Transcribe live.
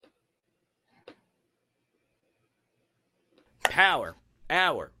Power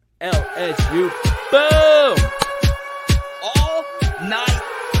Hour LSU. Boom! All night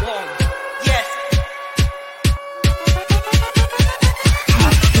long. Yes.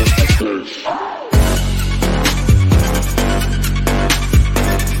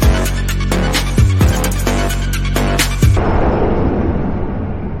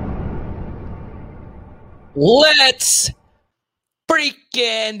 Let's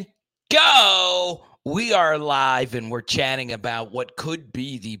freaking go! We are live and we're chatting about what could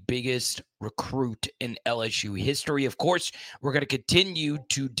be the biggest recruit in LSU history. Of course, we're going to continue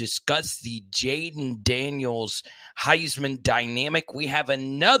to discuss the Jaden Daniels Heisman dynamic. We have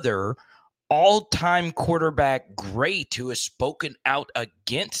another all-time quarterback great who has spoken out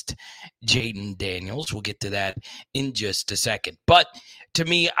against Jaden Daniels. We'll get to that in just a second. But to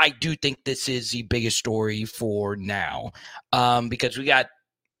me, I do think this is the biggest story for now because we got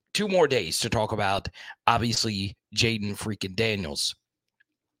 2 more days to talk about, obviously, Jaden freaking Daniels.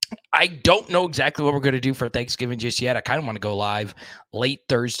 I don't know exactly what we're going to do for Thanksgiving just yet. I kind of want to go live late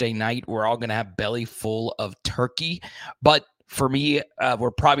Thursday night. We're all going to have belly full of turkey. But for me, we're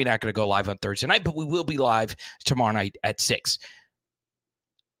probably not going to go live on Thursday night, but we will be live tomorrow night at 6.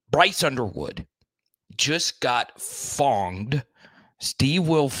 Bryce Underwood just got fonged. Steve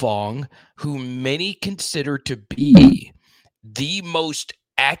Wilfong, who many consider to be the most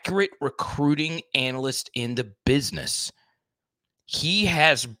accurate recruiting analyst in the business. He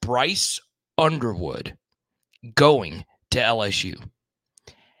has Bryce Underwood going to LSU.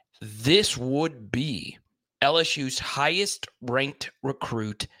 This would be LSU's highest ranked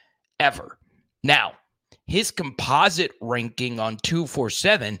recruit ever. Now, his composite ranking on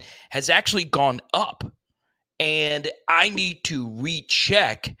 247 has actually gone up. And I need to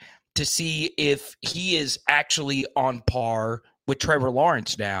recheck to see if he is actually on par with Trevor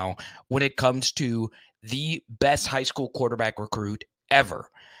Lawrence now when it comes to the best high school quarterback recruit ever.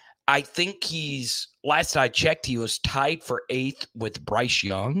 I think last I checked, he was tied for 8th with Bryce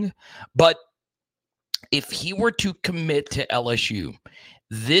Young. But if he were to commit to LSU,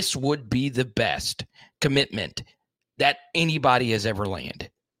 this would be the best commitment that anybody has ever landed.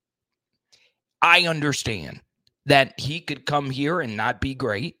 I understand that he could come here and not be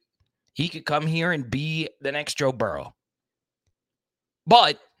great. He could come here and be the next Joe Burrow.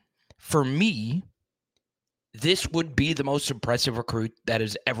 But for me, this would be the most impressive recruit that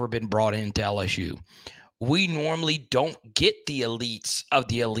has ever been brought into LSU. We normally don't get the elites of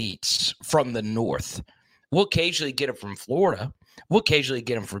the elites from the North. We'll occasionally get them from Florida. We'll occasionally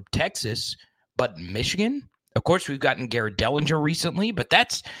get them from Texas. But Michigan, of course, we've gotten Garrett Dellinger recently, but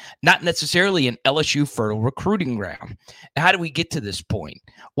that's not necessarily an LSU fertile recruiting ground. How do we get to this point?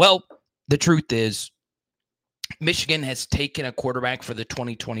 Well, the truth is Michigan has taken a quarterback for the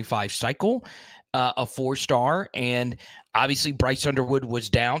 2025 cycle, a 4-star, and obviously Bryce Underwood was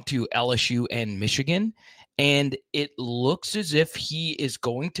down to LSU and Michigan, and it looks as if he is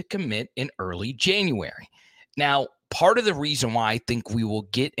going to commit in early January. Now, part of the reason why I think we will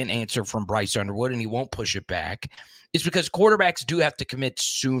get an answer from Bryce Underwood and he won't push it back is because quarterbacks do have to commit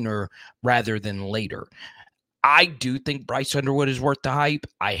sooner rather than later. I do think Bryce Underwood is worth the hype.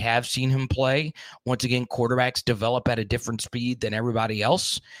 I have seen him play. Once again, quarterbacks develop at a different speed than everybody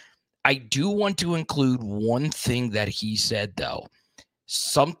else. I do want to include one thing that he said, though.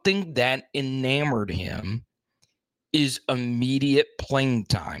 Something that enamored him is immediate playing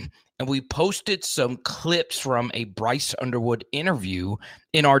time. And we posted some clips from a Bryce Underwood interview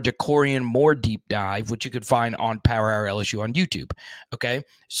in our Decorian Moore deep dive, which you could find on Power Hour LSU on YouTube. Okay,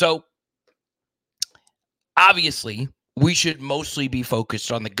 so obviously we should mostly be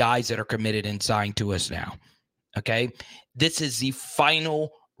focused on the guys that are committed and signed to us now. Okay, this is the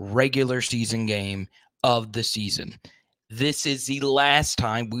final regular season game of the season. This is the last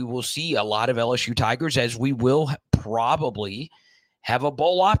time we will see a lot of LSU Tigers, as we will probably have a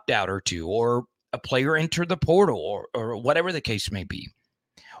bowl opt-out or two, or a player enter the portal, or whatever the case may be.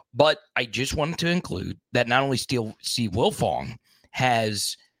 But I just wanted to include that not only Steve Wilfong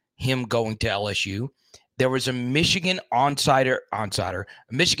has him going to LSU, there was a Michigan insider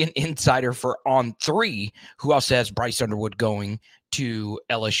for On3 who also has Bryce Underwood going to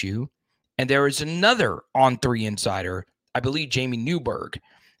LSU. And there is another On3 insider, I believe Jamie Newberg,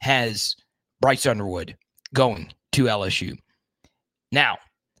 has Bryce Underwood going to LSU. Now,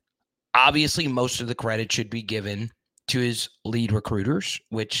 obviously, most of the credit should be given to his lead recruiters,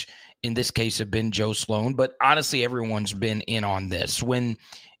 which in this case have been Joe Sloan. But honestly, everyone's been in on this. When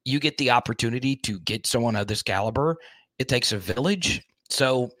you get the opportunity to get someone of this caliber, it takes a village.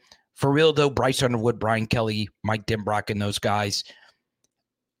 So for real, though, Bryce Underwood, Brian Kelly, Mike Denbrock, and those guys,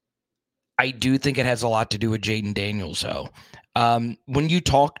 I do think it has a lot to do with Jaden Daniels, though. When you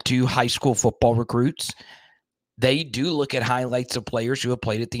talk to high school football recruits, they do look at highlights of players who have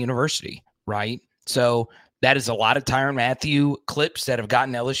played at the university, right? So that is a lot of Tyrann Mathieu clips that have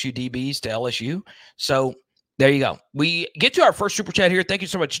gotten LSU DBs to LSU. So there you go. We get to our first super chat here. Thank you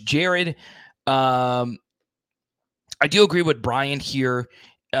so much, Jared. I do agree with Brian here.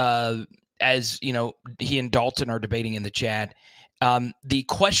 As you know, he and Dalton are debating in the chat. The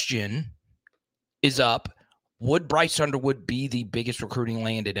question is up. Would Bryce Underwood be the biggest recruiting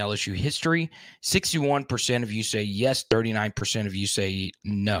land in LSU history? 61% of you say yes, 39% of you say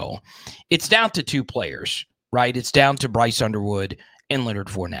no. It's down to two players, right? It's down to Bryce Underwood and Leonard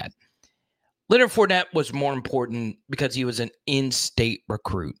Fournette. Leonard Fournette was more important because he was an in-state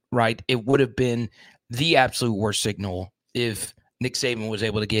recruit, right? It would have been the absolute worst signal if Nick Saban was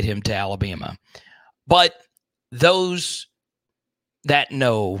able to get him to Alabama. But those that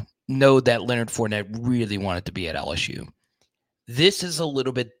know that Leonard Fournette really wanted to be at LSU. This is a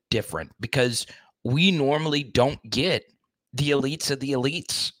little bit different because we normally don't get the elites of the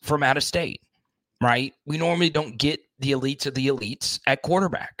elites from out of state, right? We normally don't get the elites of the elites at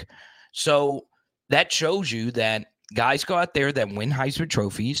quarterback. So that shows you that guys go out there that win Heisman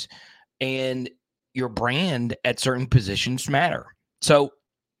trophies and your brand at certain positions matter. So,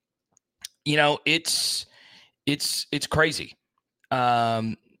 you know, it's crazy.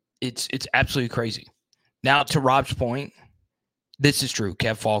 It's absolutely crazy. Now, to Rob's point, this is true.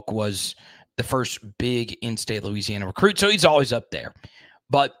 Kev Falk was the first big in-state Louisiana recruit, so he's always up there.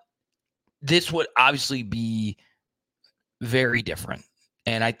 But this would obviously be very different,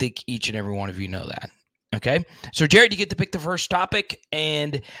 and I think each and every one of you know that. Okay? So, Jared, you get to pick the first topic,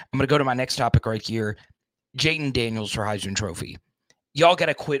 and I'm going to go to my next topic right here. Jayden Daniels for Heisman Trophy. Y'all got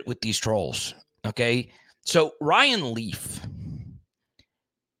to quit with these trolls, okay? So, Ryan Leaf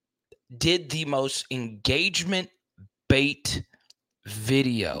did the most engagement bait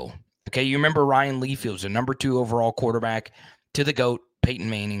video. Okay, you remember Ryan Leaf? He was a number 2 overall quarterback to the GOAT, Peyton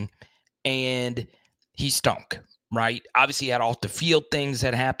Manning, and he stunk, right? Obviously, he had off the field things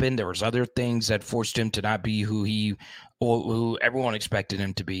that happened. There was other things that forced him to not be who everyone expected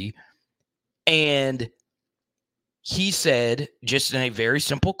him to be. And he said, just in a very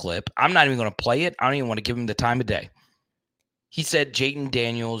simple clip, I'm not even going to play it. I don't even want to give him the time of day. He said Jayden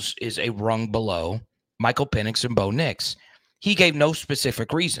Daniels is a rung below Michael Penix and Bo Nix. He gave no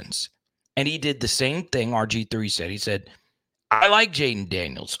specific reasons. And he did the same thing RG3 said. He said, I like Jayden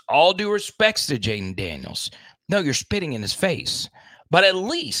Daniels. All due respects to Jayden Daniels. No, you're spitting in his face. But at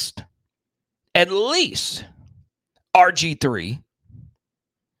least RG3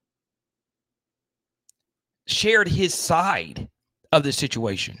 shared his side of the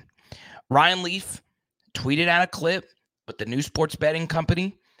situation. Ryan Leaf tweeted out a clip with the new sports betting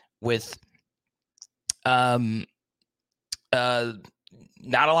company with not a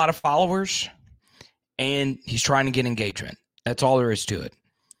lot of followers, and he's trying to get engagement. That's all there is to it.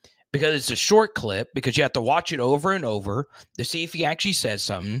 Because it's a short clip, because you have to watch it over and over to see if he actually says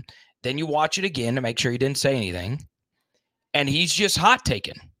something. Then you watch it again to make sure he didn't say anything. And he's just hot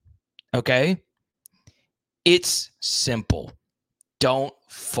taking. Okay? It's simple. Don't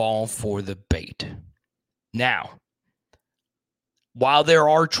fall for the bait. Now, while there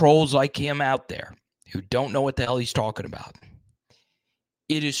are trolls like him out there who don't know what the hell he's talking about,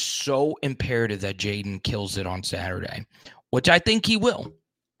 it is so imperative that Jayden kills it on Saturday, which I think he will.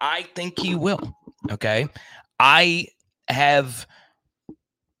 Okay? I have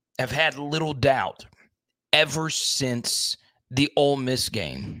had little doubt ever since the Ole Miss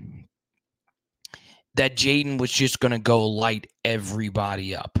game that Jayden was just going to go light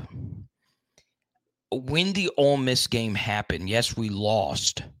everybody up. When the Ole Miss game happened, yes, we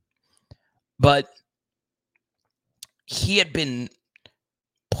lost, but he had been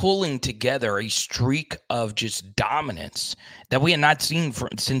pulling together a streak of just dominance that we had not seen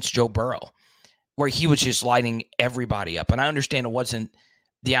since Joe Burrow, where he was just lighting everybody up. And I understand it wasn't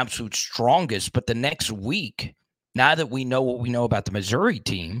the absolute strongest, but the next week, now that we know what we know about the Missouri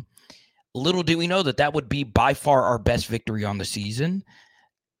team, little do we know that would be by far our best victory on the season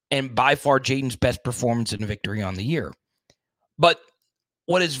and by far Jayden's best performance and victory on the year. But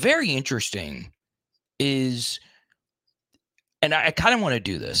what is very interesting is, and I kind of want to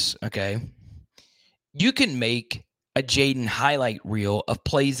do this, okay? You can make a Jayden highlight reel of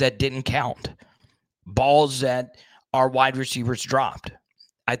plays that didn't count, balls that our wide receivers dropped.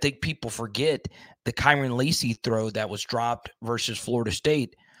 I think people forget the Kyron Lacey throw that was dropped versus Florida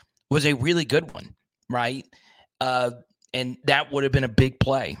State was a really good one, right? And that would have been a big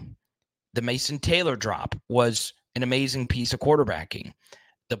play. The Mason Taylor drop was an amazing piece of quarterbacking.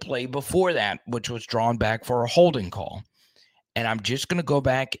 The play before that, which was drawn back for a holding call. and I'm just going to go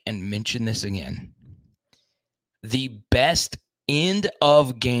back and mention this again. The best end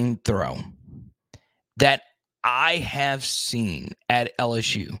of game throw that I have seen at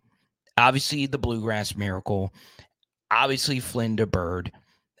LSU, obviously the Bluegrass Miracle, obviously Flynn to Bird,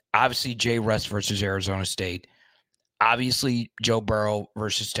 obviously Jay Russ versus Arizona State, obviously Joe Burrow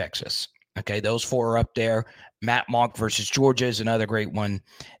versus Texas. Okay, those four are up there. Matt Monk versus Georgia is another great one.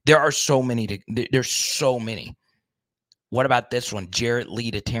 There are so many. There's so many. What about this one? Jarrett Lee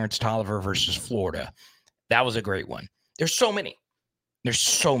to Terrence Tolliver versus Florida. That was a great one. There's so many. There's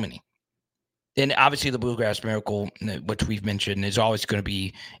so many. And obviously the Bluegrass Miracle, which we've mentioned, is always going to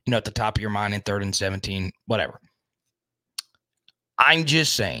be, at the top of your mind in 3rd and 17, whatever. I'm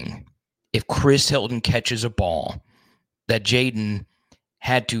just saying, if Chris Hilton catches a ball that Jaden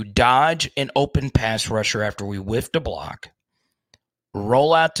had to dodge an open pass rusher after we whiffed a block,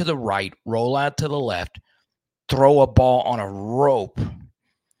 roll out to the right, roll out to the left, throw a ball on a rope.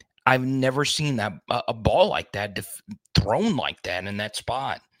 I've never seen that a ball like that thrown like that in that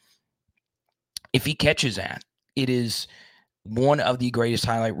spot. If he catches that, it is one of the greatest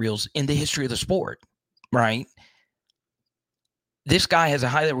highlight reels in the history of the sport, right? This guy has a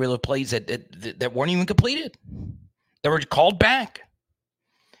highlight reel of plays that weren't even completed, that were called back.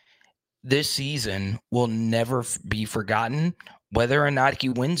 This season will never be forgotten, whether or not he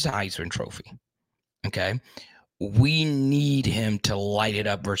wins the Heisman Trophy. Okay, we need him to light it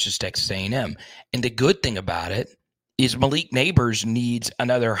up versus Texas A&M. And the good thing about it is Malik Neighbors needs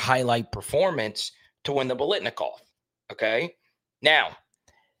another highlight performance to win the Biletnikoff. Okay, now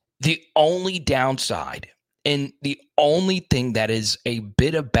the only downside and the only thing that is a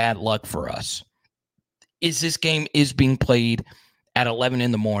bit of bad luck for us is this game is being played at 11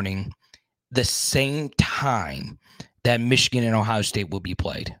 in the morning, the same time that Michigan and Ohio State will be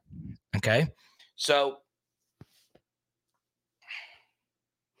played. Okay? So,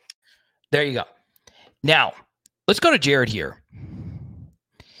 there you go. Now, let's go to Jared here.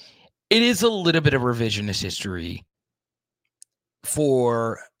 It is a little bit of revisionist history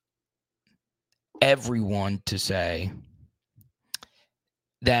for everyone to say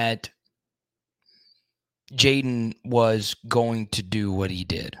that Jaden was going to do what he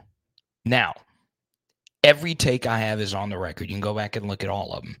did. Now, every take I have is on the record. You can go back and look at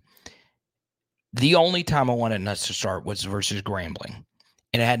all of them. The only time I wanted Nuts to start was versus Grambling,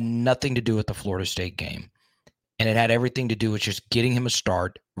 and it had nothing to do with the Florida State game. And it had everything to do with just getting him a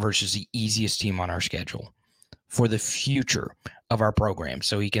start versus the easiest team on our schedule for the future of our program,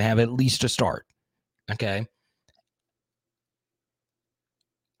 so he can have at least a start. Okay?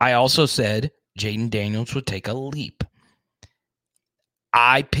 I also said Jaden Daniels would take a leap.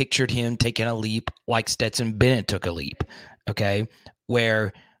 I pictured him taking a leap like Stetson Bennett took a leap, okay,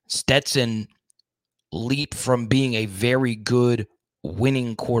 where Stetson leaped from being a very good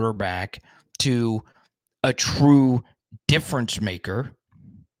winning quarterback to a true difference maker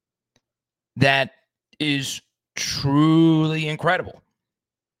that is truly incredible,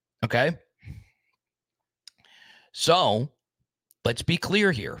 okay? So let's be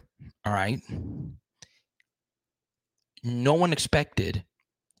clear here, all right? No one expected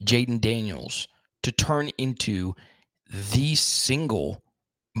Jaden Daniels to turn into the single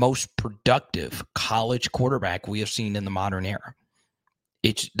most productive college quarterback we have seen in the modern era.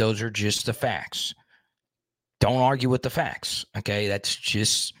 Those are just the facts. Don't argue with the facts, okay? That's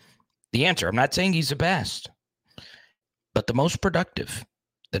just the answer. I'm not saying he's the best, but the most productive.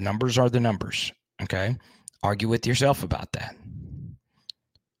 The numbers are the numbers, okay? Argue with yourself about that.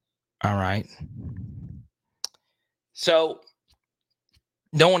 All right? So,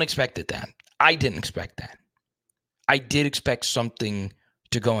 no one expected that. I didn't expect that. I did expect something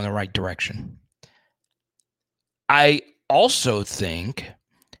to go in the right direction. I also think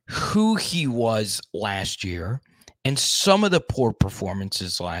who he was last year and some of the poor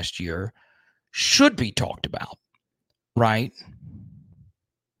performances last year should be talked about, right?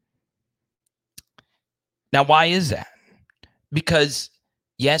 Now, why is that? Because,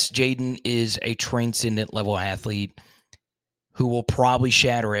 yes, Jaden is a transcendent level athlete who will probably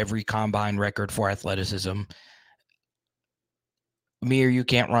shatter every combine record for athleticism. Me or you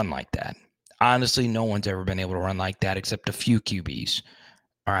can't run like that. Honestly, no one's ever been able to run like that except a few QBs.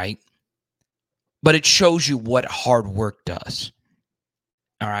 All right. But it shows you what hard work does.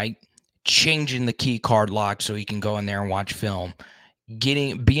 All right. Changing the key card lock so you can go in there and watch film.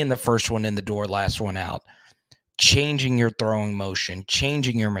 Being the first one in the door, last one out. Changing your throwing motion,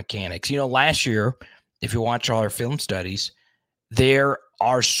 changing your mechanics. Last year, if you watch all our film studies, there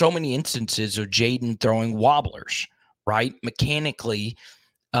are so many instances of Jaden throwing wobblers, right? Mechanically,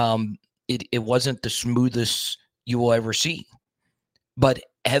 it wasn't the smoothest you will ever see, but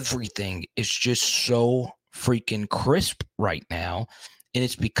everything is just so freaking crisp right now. And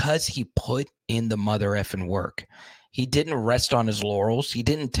it's because he put in the mother effing work. He didn't rest on his laurels. He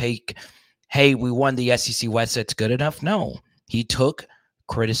didn't take, hey, we won the SEC West, that's good enough. No, he took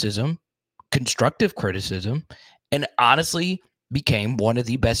criticism, constructive criticism, and honestly became one of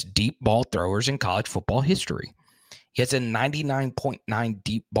the best deep ball throwers in college football history. He has a 99.9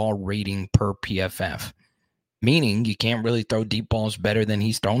 deep ball rating per PFF, meaning you can't really throw deep balls better than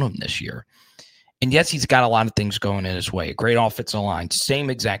he's thrown them this year. And yes, he's got a lot of things going in his way. Great offensive line, same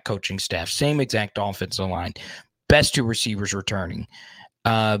exact coaching staff, same exact offensive line, best two receivers returning,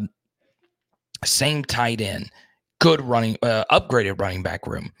 same tight end, good running, upgraded running back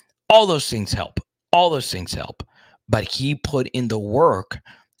room. All those things help. All those things help. But he put in the work,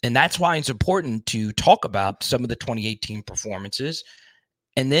 and that's why it's important to talk about some of the 2018 performances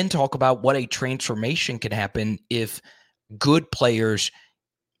and then talk about what a transformation can happen if good players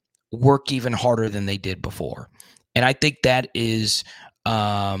work even harder than they did before. And I think that is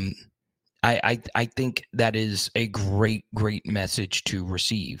I think that is a great message to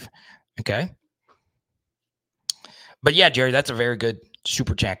receive. Okay? But yeah, Jerry, that's a very good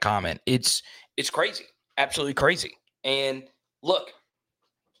super chat comment. It's crazy. Absolutely crazy. And look,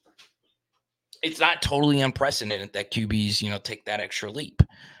 it's not totally unprecedented that QBs, take that extra leap,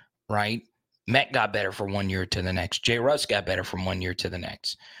 right? Met got better from 1 year to the next. Jay Russ got better from 1 year to the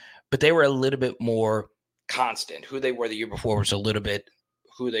next. But they were a little bit more constant. Who they were the year before was a little bit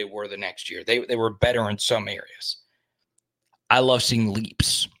who they were the next year. They were better in some areas. I love seeing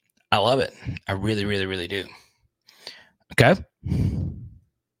leaps. I love it. I really, really, really do. Okay.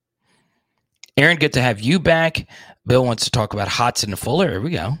 Aaron, good to have you back. Bill wants to talk about Hodson and Fuller. Here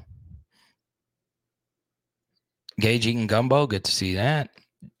we go. Gage eating gumbo. Good to see that.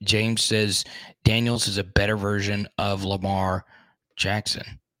 James says Daniels is a better version of Lamar Jackson.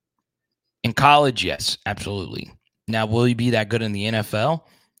 In college, yes, absolutely. Now, will he be that good in the NFL?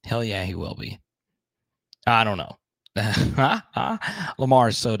 Hell yeah, he will be. I don't know. Lamar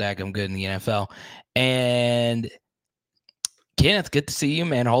is so daggum good in the NFL. And Kenneth, good to see you,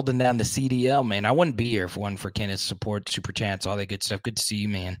 man, holding down the CDL, man. I wouldn't be here if it wasn't for Kenneth's support, super chats, all that good stuff. Good to see you,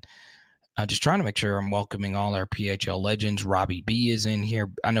 man. Just trying to make sure I'm welcoming all our PHL legends. Robbie B is in here.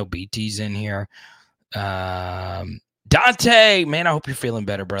 I know BT's in here. Dante, man, I hope you're feeling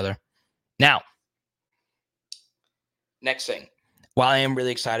better, brother. Now, next thing. While I am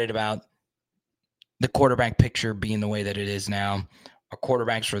really excited about the quarterback picture being the way that it is now, our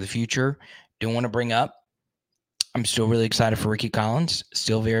quarterbacks for the future, do want to bring up, I'm still really excited for Ricky Collins.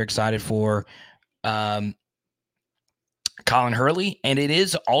 Still very excited for Colin Hurley. And it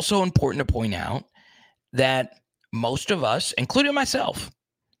is also important to point out that most of us, including myself,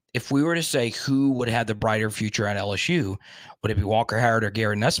 if we were to say who would have the brighter future at LSU, would it be Walker Howard or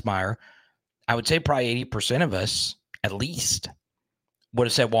Garrett Nussmeier? I would say probably 80% of us, at least, would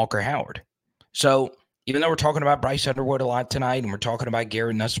have said Walker Howard. So even though we're talking about Bryce Underwood a lot tonight and we're talking about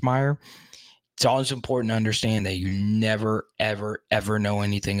Garrett Nussmeier, it's always important to understand that you never, ever, ever know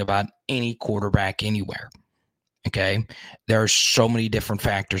anything about any quarterback anywhere. Okay? There are so many different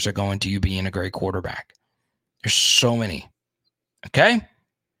factors that go into you being a great quarterback. There's so many. Okay?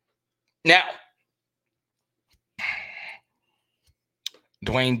 Now,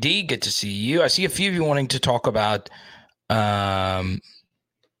 Dwayne D, good to see you. I see a few of you wanting to talk about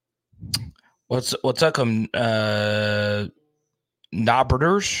what's up,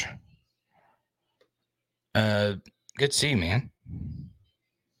 Nobberters. Good to see you, man.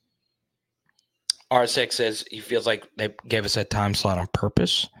 R6 says he feels like they gave us that time slot on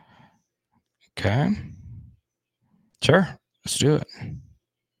purpose. Okay. Sure. Let's do it.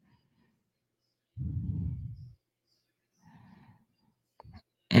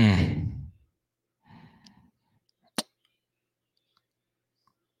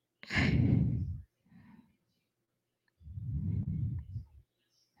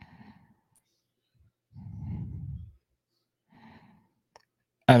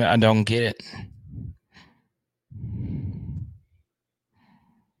 I don't get it.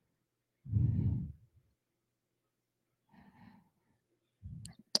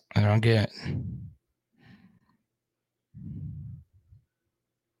 I don't get it.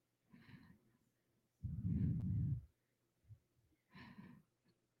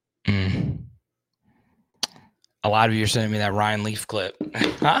 A lot of you are sending me that Ryan Leaf clip.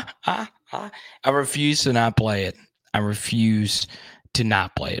 I refuse to not play it. I refuse to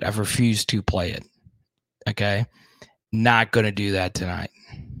not play it. I've refused to play it. Okay? Not going to do that tonight.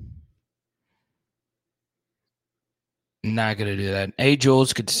 Not going to do that. Hey,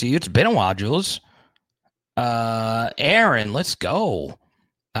 Jules, good to see you. It's been a while, Jules. Aaron, let's go.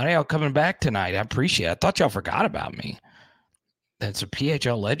 How are y'all coming back tonight? I appreciate it. I thought y'all forgot about me. That's a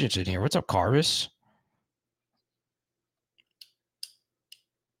PHL Legends in here. What's up, Carvis?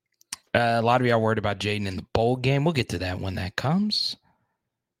 A lot of y'all worried about Jaden in the bowl game. We'll get to that when that comes.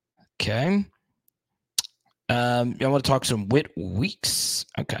 Okay. I want to talk some Whit Weeks.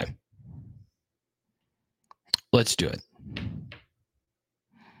 Okay. Let's do it.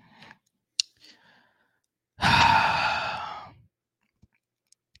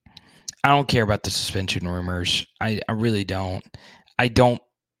 I don't care about the suspension rumors. I really don't. I don't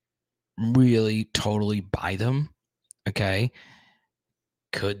really totally buy them. Okay.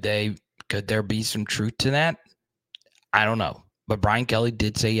 Could there be some truth to that? I don't know. But Brian Kelly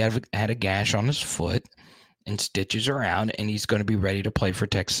did say he had a gash on his foot and stitches around, and he's going to be ready to play for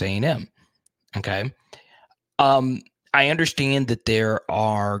Texas A&M. Okay. I understand that there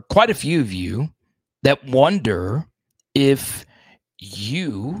are quite a few of you that wonder if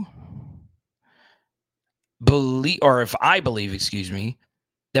you believe, or if I believe, excuse me,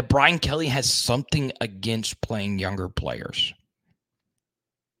 that Brian Kelly has something against playing younger players.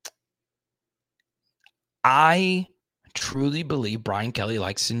 I truly believe Brian Kelly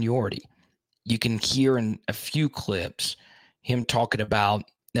likes seniority. You can hear in a few clips him talking about,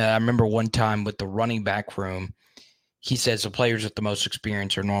 I remember one time with the running back room, he says the players with the most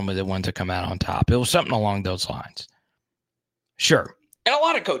experience are normally the ones that come out on top. It was something along those lines. Sure. And a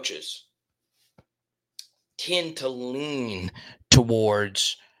lot of coaches tend to lean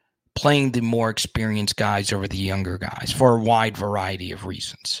towards playing the more experienced guys over the younger guys for a wide variety of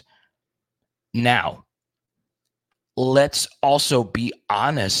reasons. Now, let's also be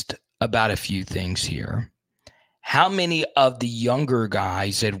honest about a few things here. How many of the younger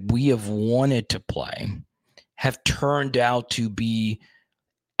guys that we have wanted to play have turned out to be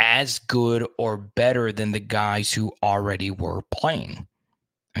as good or better than the guys who already were playing?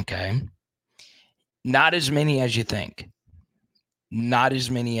 Okay. Not as many as you think. Not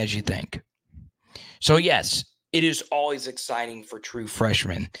as many as you think. So, yes, it is always exciting for true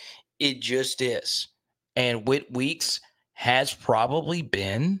freshmen. It just is. And Whit Weeks has probably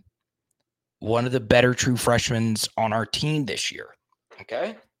been one of the better true freshmen on our team this year.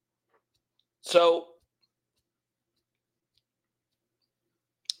 Okay. So,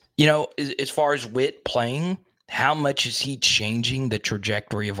 as far as Whit playing, how much is he changing the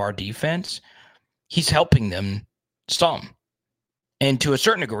trajectory of our defense? He's helping them some. And to a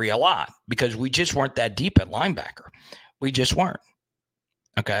certain degree, a lot, because we just weren't that deep at linebacker. We just weren't.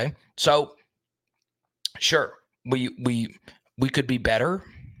 Okay. So, sure, we could be better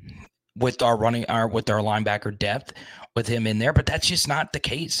with our linebacker depth with him in there, but that's just not the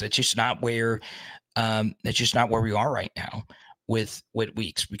case. That's just not where we are right now with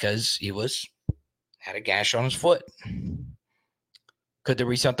Weeks, because he had a gash on his foot. Could there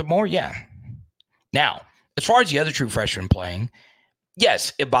be something more? Yeah. Now, as far as the other true freshmen playing,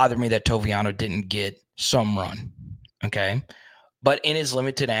 yes, it bothered me that Toviano didn't get some run. Okay. But in his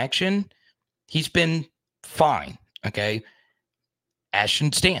limited action, he's been fine. Okay.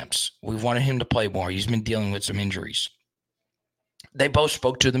 Ashton Stamps, we wanted him to play more. He's been dealing with some injuries. They both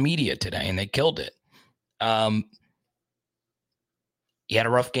spoke to the media today, and they killed it. He had a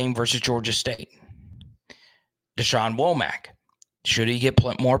rough game versus Georgia State. Deshaun Womack, should he get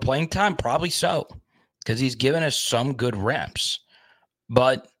more playing time? Probably so, because he's given us some good reps.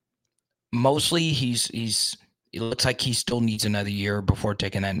 But mostly it looks like he still needs another year before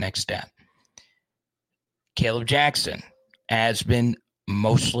taking that next step. Caleb Jackson has been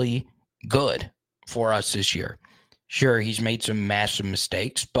mostly good for us this year. Sure, he's made some massive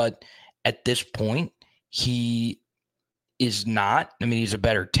mistakes, but at this point, he is not. I mean, he's a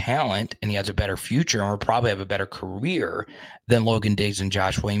better talent and he has a better future and will probably have a better career than Logan Diggs and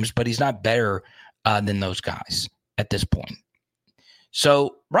Josh Williams, but he's not better than those guys at this point.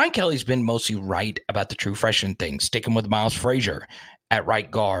 So Brian Kelly's been mostly right about the true freshman thing, sticking with Miles Frazier at right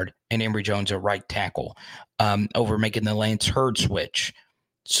guard and Emory Jones at right tackle, over making the Lance Hurd switch.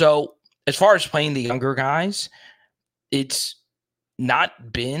 So as far as playing the younger guys, it's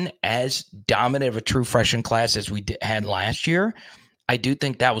not been as dominant of a true freshman class as we had last year. I do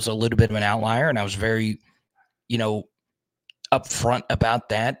think that was a little bit of an outlier, and I was very, upfront about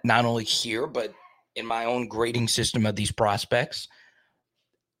that, not only here, but in my own grading system of these prospects.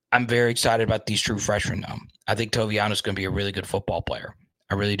 I'm very excited about these true freshmen now. I think Toviano's going to be a really good football player.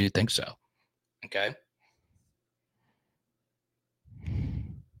 I really do think so. Okay.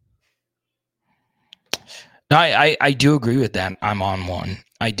 No, I do agree with that. I'm on one.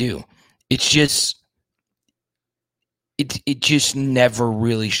 I do. It's just, it just never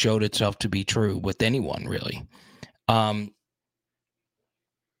really showed itself to be true with anyone, really.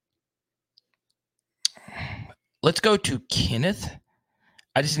 Let's go to Kenneth.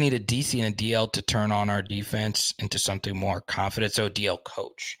 I just need a DC and a DL to turn on our defense into something more confident. So DL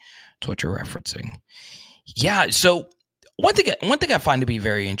coach, that's what you're referencing. Yeah. So one thing I find to be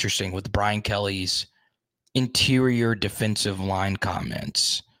very interesting with Brian Kelly's interior defensive line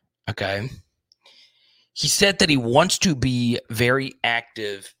comments. Okay. He said that he wants to be very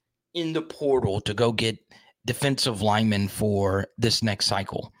active in the portal to go get defensive linemen for this next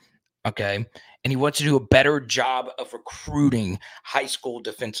cycle. Okay. And he wants to do a better job of recruiting high school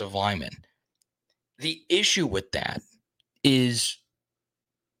defensive linemen. The issue with that is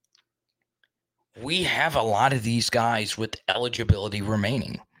we have a lot of these guys with eligibility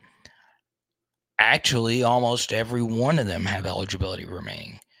remaining. Actually, almost every one of them have eligibility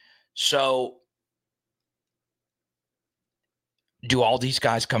remaining. So do all these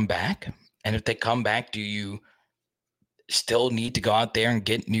guys come back? And if they come back, do you still need to go out there and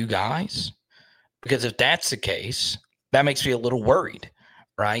get new guys? Because if that's the case, that makes me a little worried,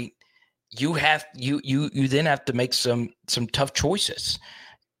 right? You then have to make some tough choices,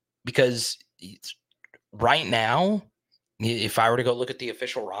 because right now, if I were to go look at the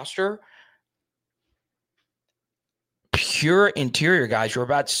official roster, pure interior guys, you're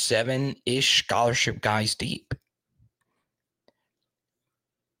about 7-ish scholarship guys deep.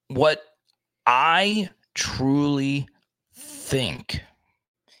 What I truly think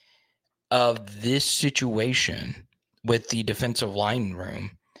of this situation with the defensive line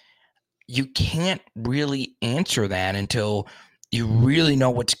room, you can't really answer that until you really know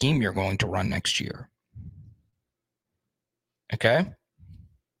what scheme you're going to run next year. Okay?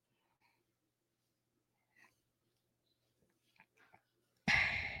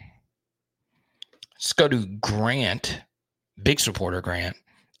 Let's go to Grant. Big supporter, Grant.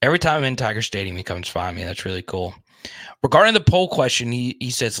 Every time I'm in Tiger Stadium, he comes find me. That's really cool. Regarding the poll question,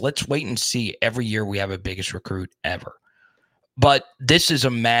 he says, let's wait and see. Every year we have a biggest recruit ever. But this is a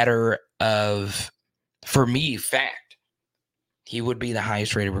matter of, for me, fact. He would be the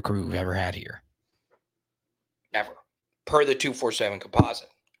highest rated recruit we've ever had here. Ever. Per the 247 composite.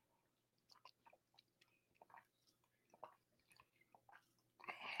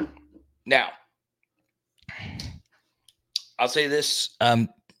 Now, I'll say this. I'll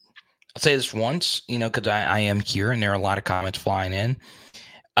say this once, because I am here and there are a lot of comments flying in.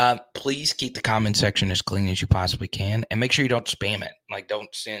 Please keep the comment section as clean as you possibly can, and make sure you don't spam it. Like,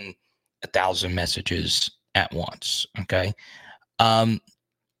 don't send 1,000 messages at once. Okay.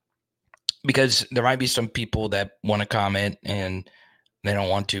 Because there might be some people that want to comment and they don't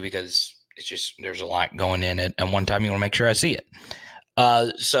want to, because it's just, there's a lot going in it. And one time you want to make sure I see it.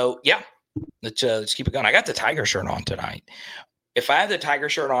 So yeah, let's keep it going. I got the Tiger shirt on tonight. If I have the Tiger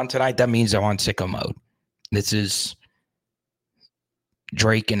shirt on tonight, that means I'm on sicko mode. This is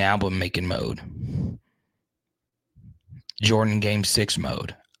Drake and album making mode. Jordan Game 6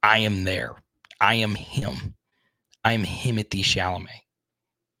 mode. I am there. I am him. I am Timothy Chalamet.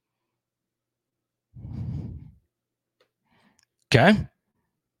 Okay.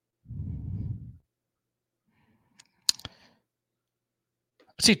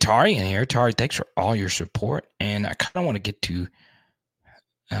 I see Tari in here. Tari, thanks for all your support. And I kind of want to get to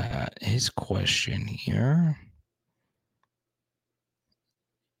his question here.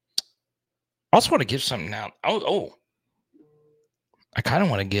 I also want to give something out. I kind of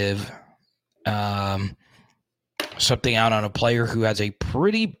want to give something out on a player who has a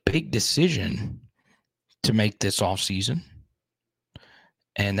pretty big decision to make this offseason.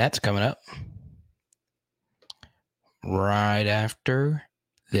 And that's coming up right after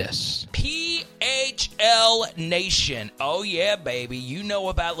this. PHL Nation. Oh, yeah, baby. You know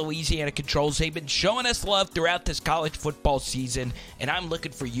about Louisiana Controls. They've been showing us love throughout this college football season, and I'm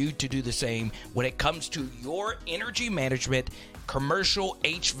looking for you to do the same when it comes to your energy management commercial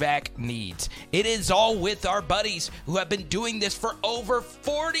HVAC needs. It is all with our buddies who have been doing this for over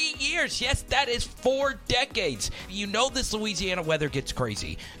 40 years. Yes, that is 4 decades. You know this Louisiana weather gets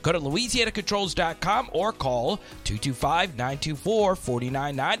crazy. Go to LouisianaControls.com or call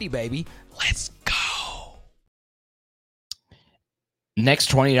 225-924-4990, baby. Let's go.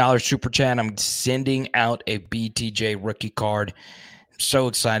 Next $20 super chat, I'm sending out a BTJ rookie card. I'm so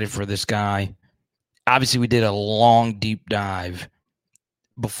excited for this guy. Obviously, we did a long, deep dive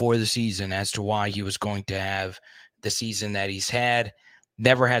before the season as to why he was going to have the season that he's had.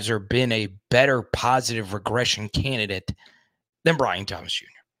 Never has there been a better positive regression candidate than Brian Thomas Jr.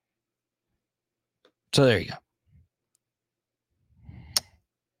 So there you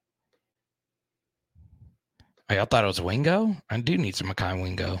go. Hey, I thought it was Wingo. I do need some Makai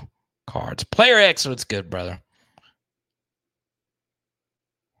Wingo cards. Player X, what's good, brother?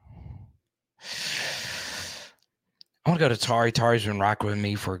 I want to go to Tari. Tari's been rocking with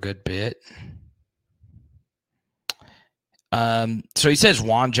me for a good bit. So he says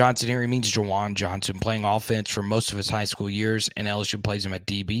Juan Johnson here. He means Jawan Johnson, playing offense for most of his high school years, and LSU plays him at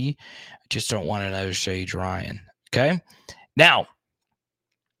DB. I just don't want another Sage Ryan. Okay? Now,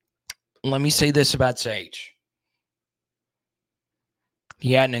 let me say this about Sage.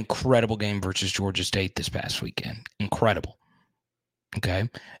 He had an incredible game versus Georgia State this past weekend. Incredible. Okay?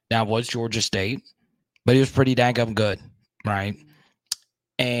 Now, it was Georgia State, but he was pretty daggum good, right?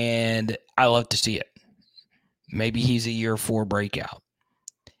 And I love to see it. Maybe he's a year 4 breakout.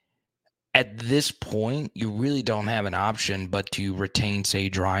 At this point, you really don't have an option but to retain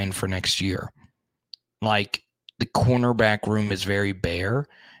Sage Ryan for next year. Like, the cornerback room is very bare,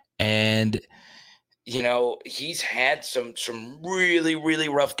 and you know, he's had some really, really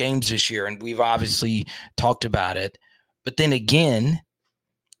rough games this year, and we've obviously talked about it. But then again,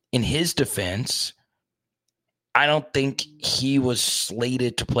 in his defense, I don't think he was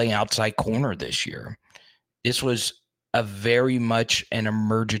slated to play outside corner this year. This was a very much an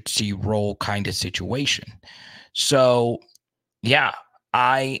emergency role kind of situation. So, yeah,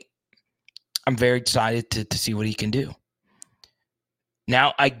 I'm very excited to see what he can do.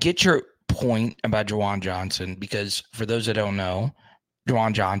 Now, I get your point about Jawan Johnson, because for those that don't know,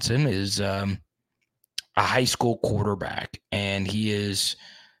 Jawan Johnson is a high school quarterback, and he is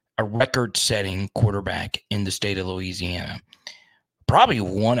a record-setting quarterback in the state of Louisiana. Probably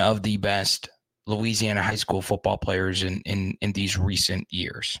one of the best Louisiana high school football players in these recent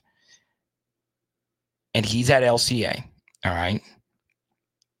years. And he's at LCA, all right?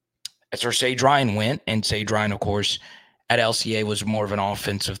 That's where Sage Ryan went, and Sage Ryan, of course, at LCA was more of an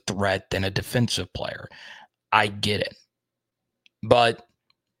offensive threat than a defensive player. I get it. But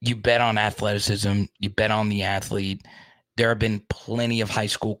you bet on athleticism. You bet on the athlete. There have been plenty of high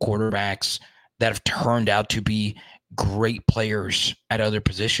school quarterbacks that have turned out to be great players at other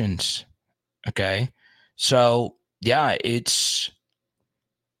positions. Okay? So, yeah, it's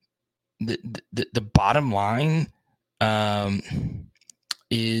the bottom line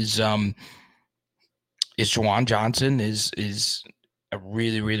is Jawan Johnson is a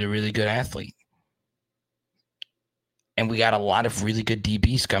really, really, really good athlete. And we got a lot of really good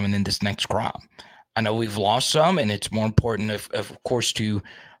DBs coming in this next crop. I know we've lost some, and it's more important, of course, to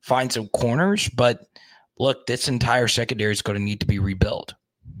find some corners. But look, this entire secondary is going to need to be rebuilt.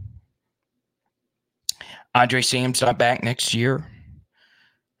 Andre Sam's not back next year.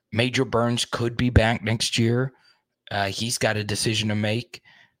 Major Burns could be back next year. He's got a decision to make.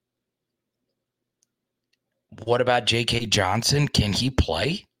 What about J.K. Johnson? Can he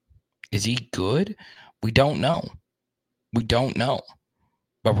play? Is he good? We don't know. We don't know.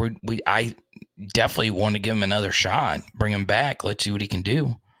 But I definitely want to give him another shot. Bring him back. Let's see what he can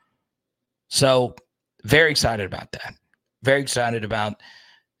do. So, very excited about that. Very excited about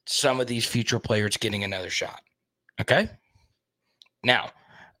some of these future players getting another shot. Okay? Now,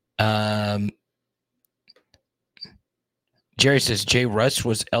 Jerry says Jay Russ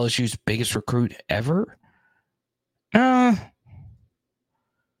was LSU's biggest recruit ever.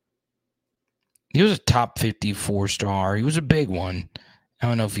 He was a top 54 star. He was a big one. I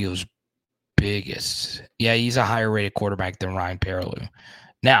don't know if he was biggest. Yeah, he's a higher rated quarterback than Ryan Perlew.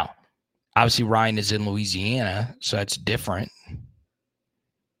 Now, obviously Ryan is in Louisiana, so that's different.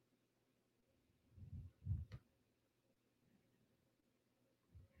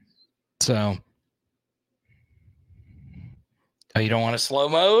 So, oh, you don't want a slow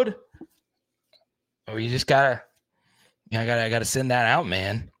mode? Oh, you just gotta, I gotta send that out,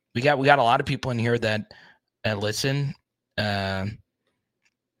 man. We got a lot of people in here that listen, and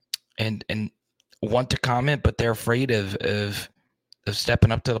want to comment, but they're afraid of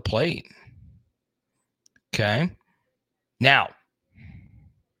stepping up to the plate. Okay, now,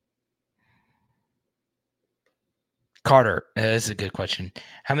 Carter, this is a good question.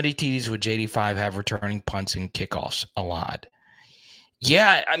 How many TDs would JD5 have returning punts and kickoffs? A lot.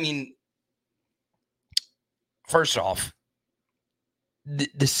 Yeah, I mean, first off,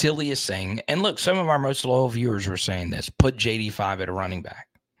 the silliest thing, and look, some of our most loyal viewers were saying this, put JD5 at a running back.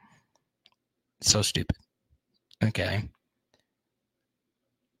 So stupid. Okay.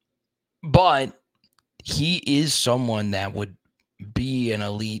 But he is someone that would be an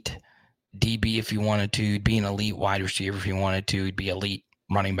elite DB if you wanted to, be an elite wide receiver if you wanted to, be elite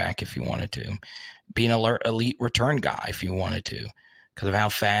running back if you wanted to, be an elite return guy if you wanted to, because of how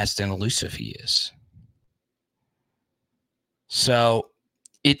fast and elusive he is. So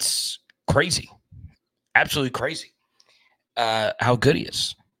it's crazy. Absolutely crazy how good he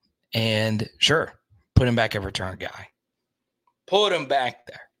is. And sure, put him back at return guy. Put him back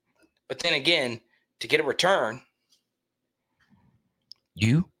there. But then again, to get a return,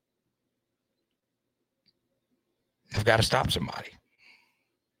 you have got to stop somebody.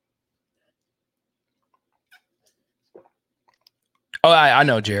 Oh, I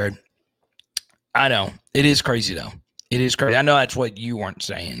know, Jared. I know. It is crazy, though. It is crazy. I know that's what you weren't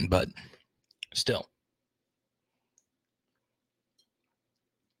saying, but still.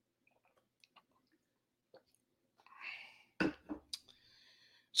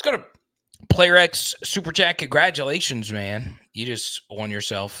 Let's go to Player X Super Chat. Congratulations, man. You just won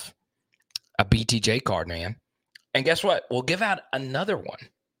yourself a BTJ card, man. And guess what? We'll give out another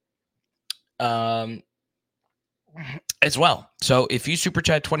one as well. So if you Super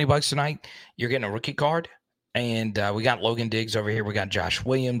Chat $20 tonight, you're getting a rookie card. And we got Logan Diggs over here. We got Josh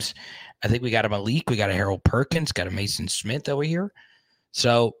Williams. I think we got a Malik. We got a Harold Perkins. Got a Mason Smith over here.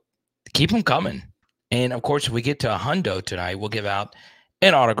 So keep them coming. And, of course, if we get to a hundo tonight, we'll give out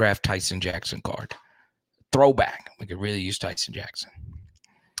an autographed Tyson Jackson card. Throwback. We could really use Tyson Jackson.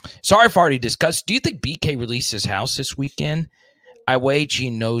 Sorry if I already discussed. Do you think BK released his house this weekend? I wage he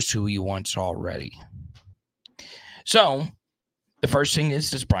knows who he wants already. So the first thing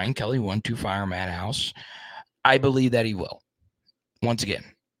is, does Brian Kelly want to fire Matt House? I believe that he will. Once again,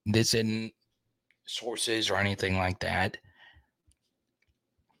 this isn't sources or anything like that.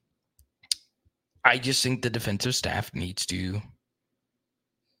 I just think the defensive staff needs to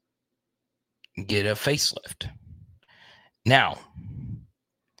get a facelift. Now,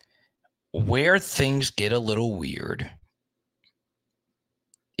 where things get a little weird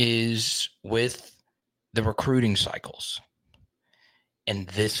is with the recruiting cycles. And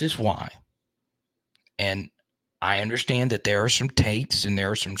this is why. And I understand that there are some takes and there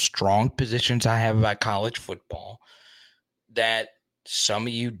are some strong positions I have about college football that some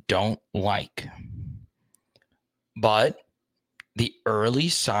of you don't like. But the early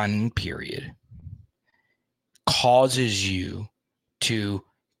signing period causes you to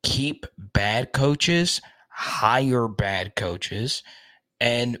keep bad coaches, hire bad coaches,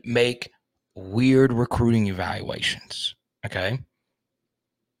 and make weird recruiting evaluations. Okay?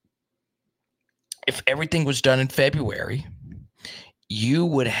 If everything was done in February, you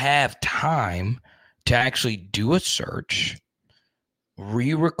would have time to actually do a search,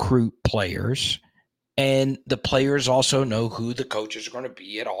 re-recruit players, and the players also know who the coaches are going to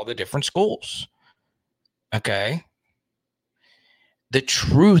be at all the different schools. Okay? The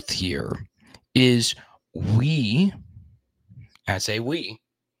truth here is I say we,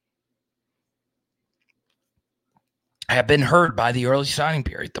 have been hurt by the early signing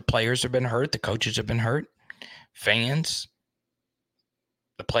period. The players have been hurt. The coaches have been hurt. Fans,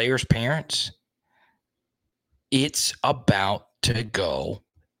 the players' parents. It's about to go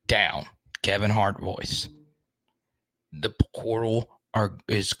down. Kevin Hart voice. The portal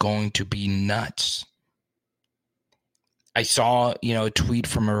is going to be nuts. I saw, a tweet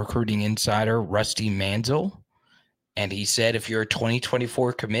from a recruiting insider, Rusty Manziel, and he said if you're a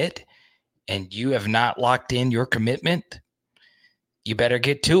 2024 commit and you have not locked in your commitment, you better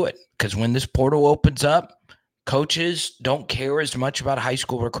get to it, because when this portal opens up, coaches don't care as much about high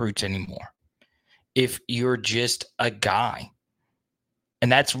school recruits anymore. If you're just a guy, and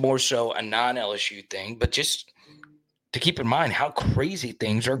that's more so a non-LSU thing, but just to keep in mind how crazy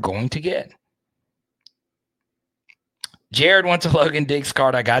things are going to get. Jared wants a Logan Diggs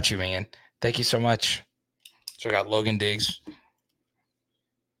card. I got you, man. Thank you so much. So I got Logan Diggs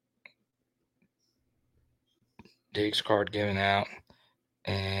card given out,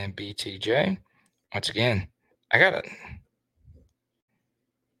 and BTJ. Once again, I got it.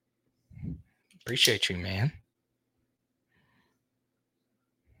 Appreciate you, man.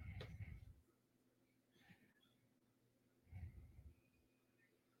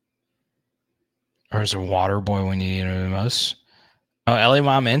 Or is a water boy when you need him the most? Oh, Ellie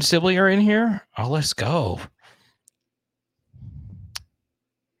Mom and Sibley are in here? Oh, let's go.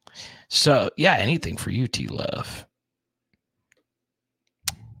 So, yeah, anything for you, T-Love.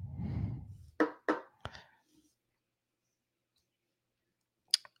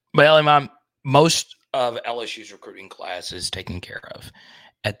 But Ellie Mom, most of LSU's recruiting class is taken care of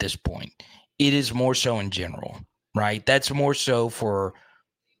at this point. It is more so in general, right? That's more so for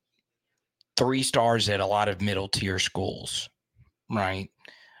 3 stars at a lot of middle tier schools, right?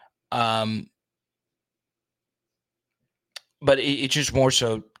 But it's just more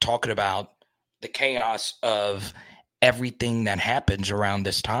so talking about the chaos of everything that happens around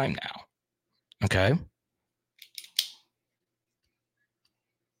this time now. Okay.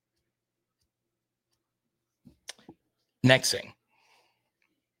 Next thing.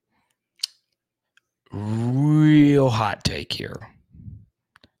 Real hot take here.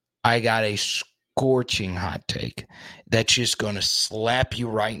 I got a scorching hot take that's just going to slap you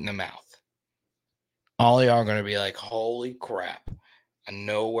right in the mouth. All y'all are going to be like, holy crap. I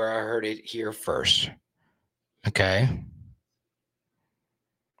know where I heard it here first. Okay.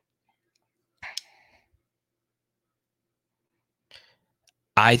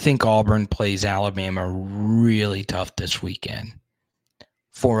 I think Auburn plays Alabama really tough this weekend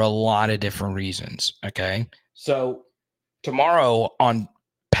for a lot of different reasons. Okay. So tomorrow on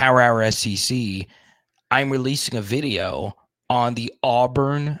Power Hour SEC, I'm releasing a video on the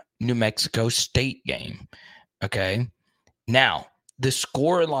Auburn New Mexico State game. Okay. Now, the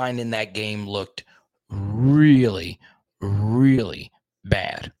score line in that game looked really, really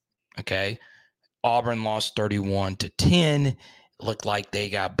bad. Okay. Auburn lost 31-10. It looked like they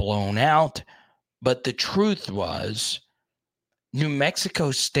got blown out. But the truth was, New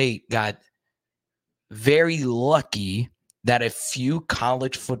Mexico State got very lucky that a few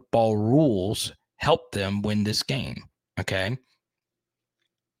college football rules helped them win this game. Okay.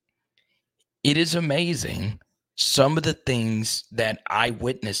 It is amazing some of the things that I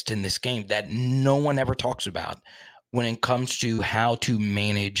witnessed in this game that no one ever talks about when it comes to how to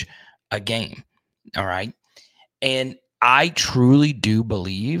manage a game. All right. And I truly do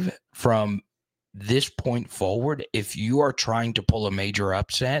believe from this point forward, if you are trying to pull a major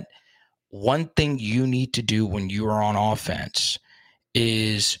upset, one thing you need to do when you are on offense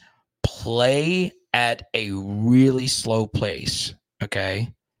is play at a really slow pace.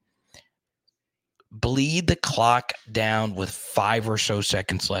 Okay. Bleed the clock down with 5 or so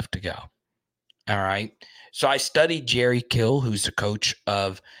seconds left to go. All right. So I studied Jerry Kill, who's the coach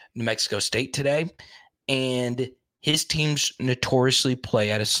of New Mexico State today, and his teams notoriously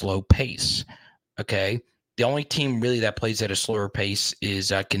play at a slow pace. Okay. The only team really that plays at a slower pace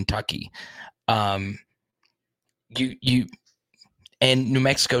is Kentucky. And New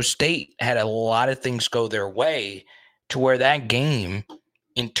Mexico State had a lot of things go their way to where that game,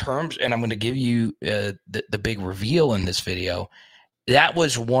 in terms, and I'm going to give you the big reveal in this video, that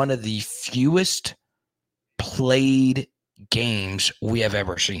was one of the fewest played games we have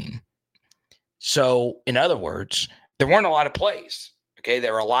ever seen. So, in other words, there weren't a lot of plays. Okay,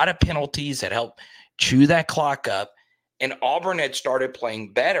 there were a lot of penalties that helped chew that clock up, and Auburn had started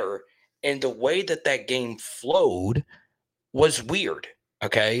playing better, and the way that that game flowed was weird.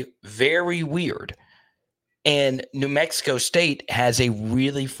 Okay, very weird. And New Mexico State has a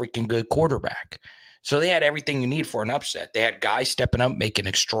really freaking good quarterback. So they had everything you need for an upset. They had guys stepping up, making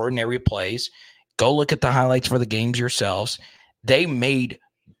extraordinary plays. Go look at the highlights for the games yourselves. They made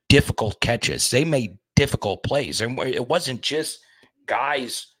difficult catches. They made difficult plays. And it wasn't just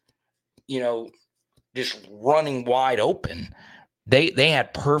guys, just running wide open. They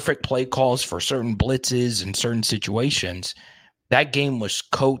had perfect play calls for certain blitzes and certain situations. That game was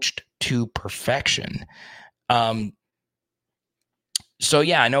coached to perfection. So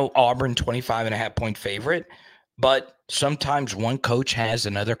yeah, I know Auburn 25.5-point favorite, but sometimes one coach has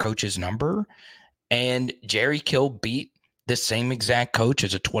another coach's number, and Jerry Kill beat the same exact coach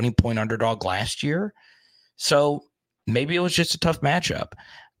as a 20-point underdog last year. So maybe it was just a tough matchup.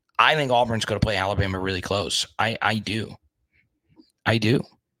 I think Auburn's going to play Alabama really close. I do.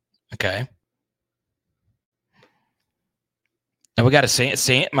 Okay. And we got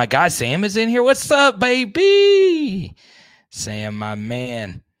Sam. My guy Sam is in here. What's up, baby? Sam, my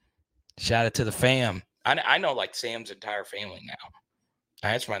man. Shout out to the fam. I know like Sam's entire family now.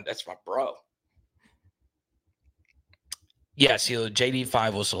 That's my bro. Yes,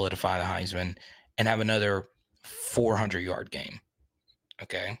 JD5 will solidify the Heisman and have another 400-yard game.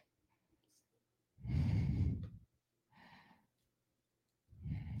 Okay.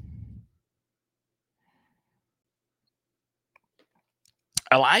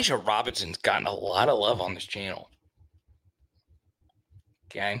 Elijah Robinson's gotten a lot of love on this channel.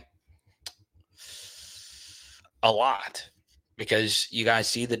 Okay. A lot. Because you guys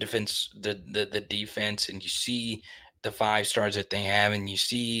see the defense, the defense, and you see the 5 stars that they have, and you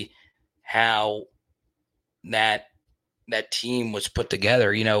see how that team was put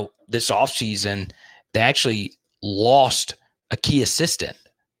together. This offseason, they actually lost a key assistant.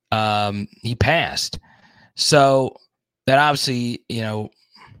 He passed. So that obviously,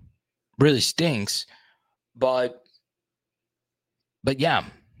 really stinks. But yeah,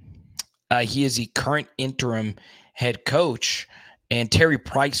 he is the current interim head coach, and Terry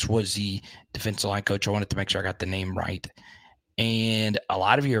Price was the defensive line coach. I wanted to make sure I got the name right. And a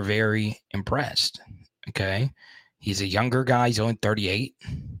lot of you are very impressed. Okay. He's a younger guy. He's only 38.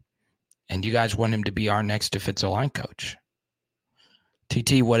 And you guys want him to be our next defensive line coach.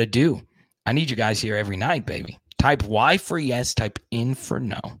 TT, what it do? I need you guys here every night, baby. Type Y for yes, type in for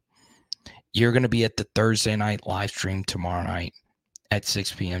no. You're going to be at the Thursday night live stream tomorrow night at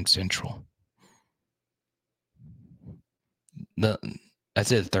 6 p.m. Central.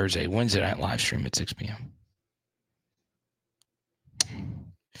 That's it, Thursday. Wednesday night live stream at 6 p.m.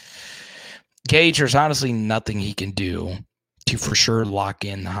 Gage, there's honestly nothing he can do to for sure lock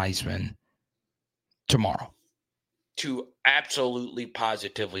in the Heisman tomorrow. To absolutely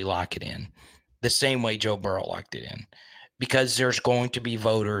positively lock it in. The same way Joe Burrow locked it in. Because there's going to be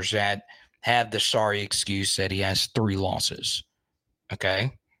voters that have the sorry excuse that he has 3 losses.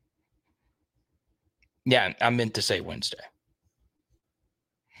 Okay? Yeah, I meant to say Wednesday.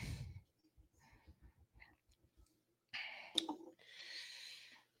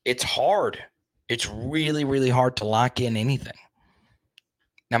 It's hard. It's really, really hard to lock in anything.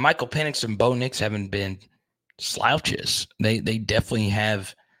 Now, Michael Penix and Bo Nix haven't been slouches. They definitely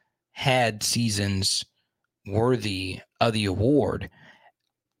have had seasons worthy of the award.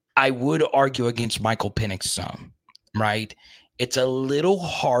 I would argue against Michael Penix some, right? It's a little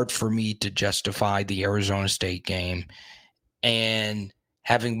hard for me to justify the Arizona State game and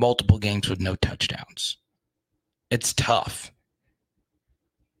having multiple games with no touchdowns. It's tough.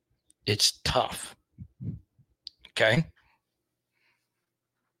 It's tough. Okay?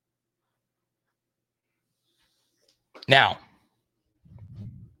 Now,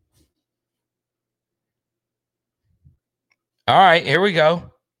 all right, here we go.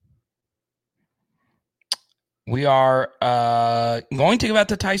 We are going to give out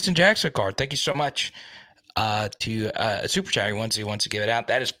the Tyson Jackson card. Thank you so much to Super Chat. He wants to give it out.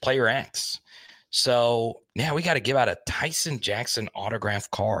 That is Player X. So, yeah, we got to give out a Tyson Jackson autograph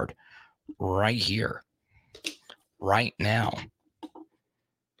card right here, right now.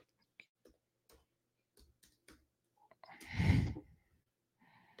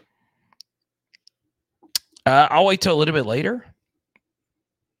 I'll wait till a little bit later,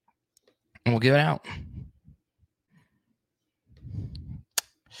 and we'll give it out.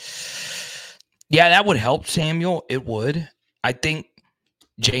 Yeah, that would help, Samuel. It would. I think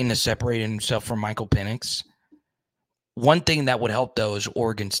Jaden has separated himself from Michael Penix. One thing that would help, though, is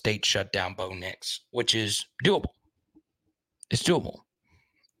Oregon State shut down Bo Nix, which is doable. It's doable.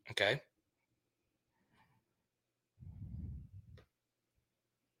 Okay.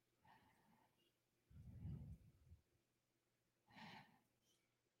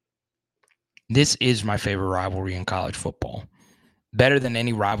 This is my favorite rivalry in college football. Better than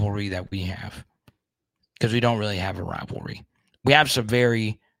any rivalry that we have. Because we don't really have a rivalry. We have some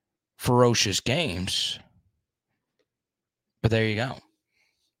very ferocious games. But there you go.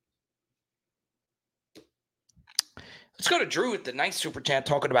 Let's go to Drew with the ninth Super Chat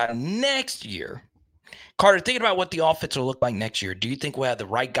talking about next year. Carter, thinking about what the offense will look like next year, do you think we'll have the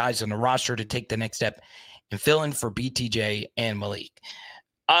right guys on the roster to take the next step and fill in for BTJ and Malik?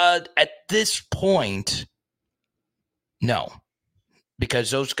 At this point, no.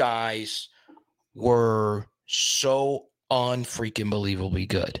 Because those guys were so unfreaking believably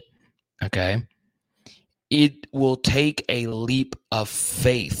good. Okay? It will take a leap of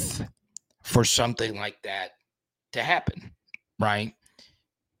faith for something like that to happen, right?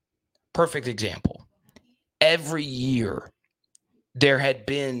 Perfect example. Every year, there had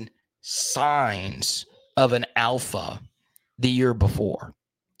been signs of an alpha the year before,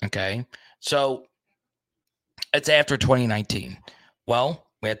 okay? So, it's after 2019. Well,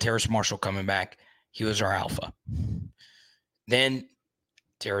 we had Terrace Marshall coming back. He was our alpha. Then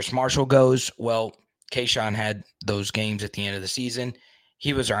Terrace Marshall goes. Well, Kayshawn had those games at the end of the season.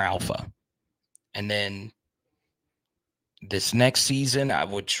 He was our alpha. And then this next season,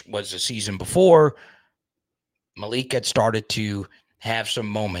 which was the season before, Malik had started to have some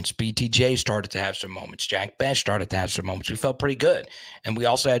moments. BTJ started to have some moments. Jack Best started to have some moments. We felt pretty good. And we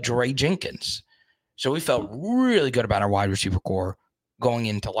also had Jeray Jenkins. So we felt really good about our wide receiver core going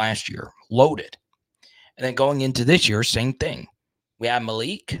into last year, loaded. And then going into this year, same thing. We had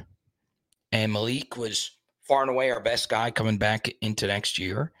Malik, and Malik was far and away our best guy coming back into next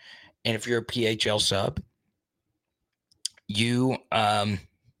year. And if you're a PHL sub, you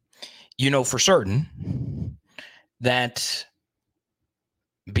know for certain that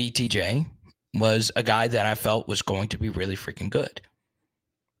BTJ was a guy that I felt was going to be really freaking good.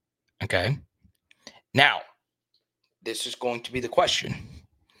 Okay? Now, this is going to be the question.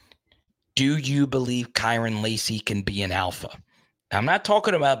 Do you believe Kyron Lacey can be an alpha? I'm not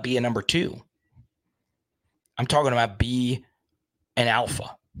talking about be a number 2. I'm talking about be an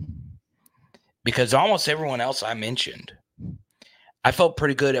alpha. Because almost everyone else I mentioned, I felt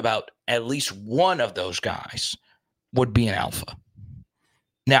pretty good about at least one of those guys would be an alpha.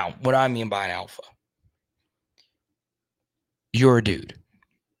 Now, what I mean by an alpha, you're a dude.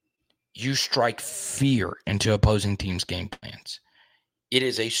 You strike fear into opposing teams' game plans. It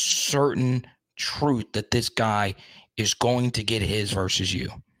is a certain truth that this guy is going to get his versus you.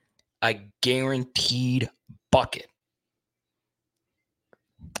 A guaranteed bucket.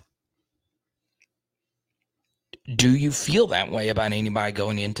 Do you feel that way about anybody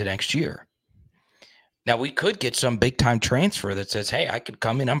going into next year? Now, we could get some big-time transfer that says, hey, I could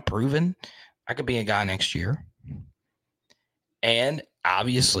come in, I'm proven, I could be a guy next year. And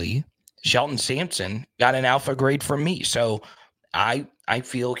obviously, Shelton Sampson got an alpha grade from me. So I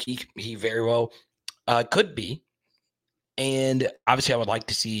feel he very well could be. And obviously, I would like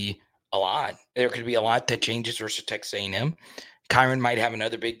to see a lot. There could be a lot that changes versus Texas A&M. Kyron might have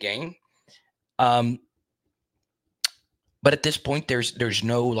another big game. But at this point, there's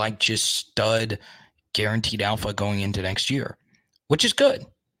no like just stud guaranteed alpha going into next year, which is good,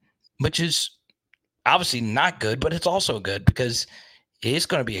 which is obviously not good, but it's also good because it is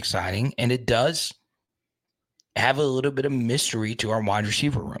going to be exciting, and it does have a little bit of mystery to our wide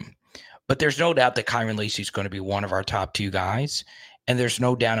receiver room. But there's no doubt that Kyron Lacey is going to be one of our top two guys, and there's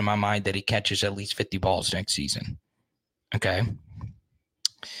no doubt in my mind that he catches at least 50 balls next season. Okay?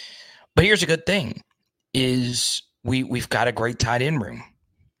 But here's a good thing, is we've got a great tight end room.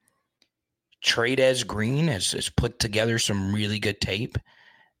 Trades Green has put together some really good tape,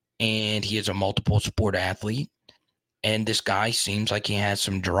 and he is a multiple sport athlete. And this guy seems like he has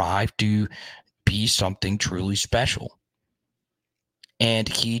some drive to be something truly special. And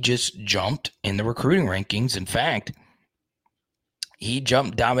he just jumped in the recruiting rankings. In fact, he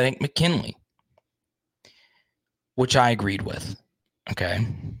jumped Dominic McKinley, which I agreed with. Okay.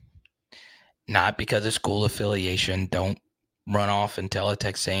 Not because of school affiliation. Don't run off and tell a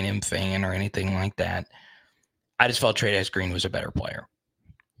Texas A&M fan or anything like that. I just felt Trades Green was a better player.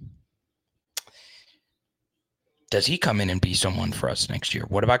 Does he come in and be someone for us next year?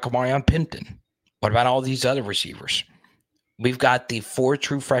 What about Kamarion Pimpton? What about all these other receivers? We've got the 4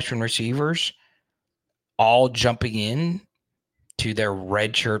 true freshman receivers all jumping in to their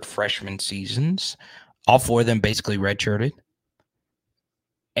redshirt freshman seasons. All 4 of them basically redshirted.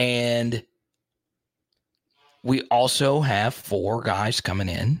 And we also have 4 guys coming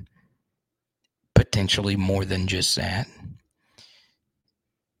in, potentially more than just that.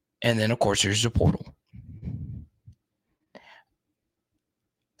 And then, of course, there's the portal.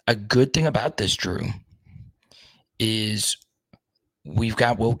 A good thing about this, Drew, is we've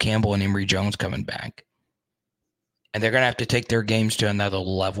got Will Campbell and Emory Jones coming back. And they're going to have to take their games to another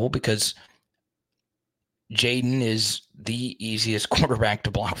level because Jaden is the easiest quarterback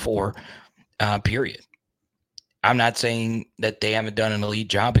to block for, period. I'm not saying that they haven't done an elite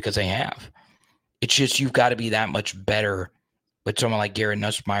job because they have. It's just you've got to be that much better with someone like Garrett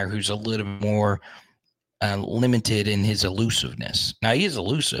Nussmeier, who's a little bit more limited in his elusiveness. Now, he is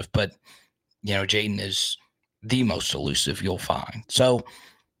elusive, but, Jaden is the most elusive you'll find. So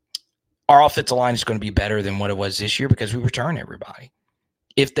our offensive line is going to be better than what it was this year because we return everybody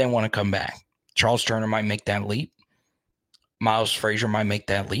if they want to come back. Charles Turner might make that leap. Miles Frazier might make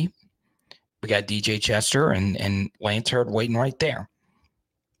that leap. We got DJ Chester and Lance Hurd waiting right there.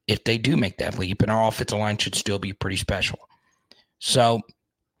 If they do make that leap, and our offensive line should still be pretty special. So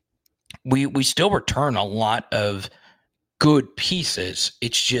we still return a lot of good pieces.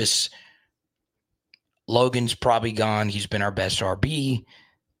 It's just Logan's probably gone. He's been our best RB.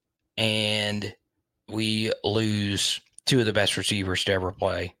 And we lose 2 of the best receivers to ever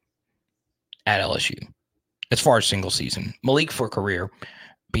play at LSU as far as single season. Malik for career,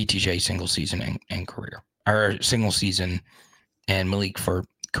 BTJ single season and career. Or single season, and Malik for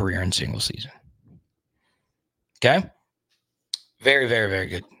career and single season. Okay? Very, very, very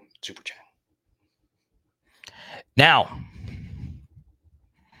good super chat. Now,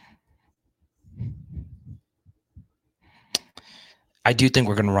 I do think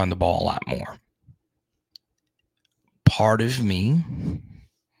we're going to run the ball a lot more. Part of me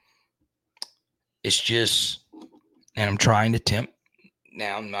is just, and I'm trying to tempt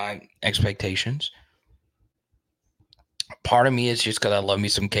down my expectations. Part of me is just because I love me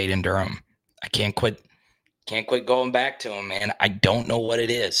some Caden Durham. I can't quit going back to him, man. I don't know what it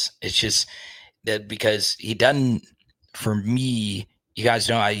is. It's just that because he doesn't, for me, you guys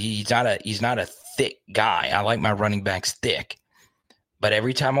know he's not a thick guy. I like my running backs thick. But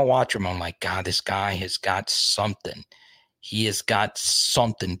every time I watch him, I'm like, God, this guy has got something. He has got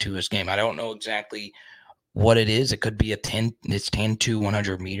something to his game. I don't know exactly what it is. It could be it's 10 to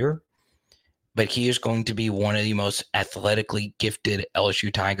 100 meter. but he is going to be one of the most athletically gifted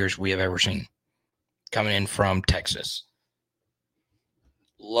LSU Tigers we have ever seen, coming in from Texas.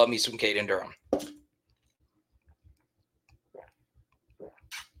 Love me some Caden Durham.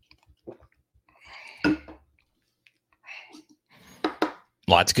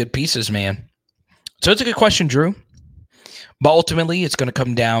 Lots of good pieces, man. So it's a good question, Drew. But ultimately, it's going to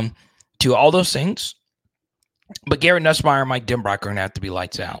come down to all those things. But Garrett Nussmeier and Mike Denbrock are going to have to be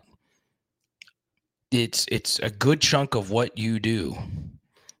lights out. It's a good chunk of what you do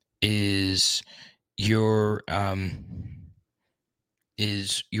is your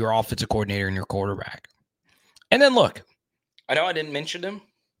offensive coordinator and your quarterback. And then look, I know I didn't mention them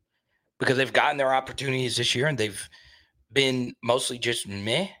because they've gotten their opportunities this year and they've been mostly just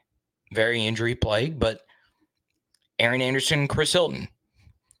meh, very injury plagued, but Aaron Anderson and Chris Hilton,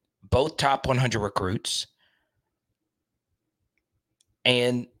 both top 100 recruits.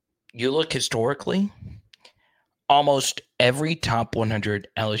 And you look historically, almost every top 100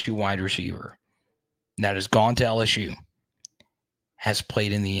 LSU wide receiver that has gone to LSU has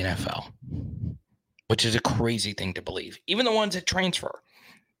played in the NFL, which is a crazy thing to believe. Even the ones that transfer,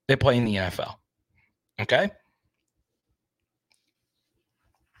 they play in the NFL. Okay?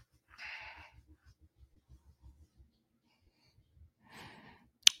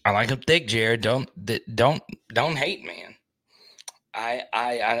 I like them thick, Jared. Don't hate, man.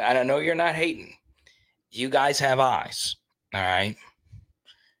 I know you're not hating. You guys have eyes, all right?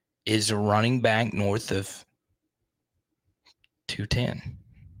 Is a running back north of 210?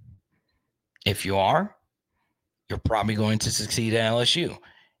 If you are, you're probably going to succeed at LSU.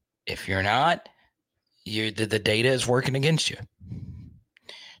 If you're not, the data is working against you.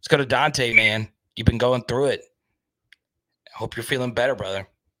 Let's go to Dante, man. You've been going through it. I hope you're feeling better, brother.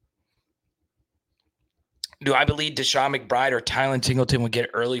 Do I believe Deshaun McBride or Tylen Singleton will get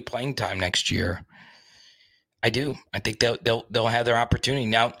early playing time next year? I do. I think they'll have their opportunity.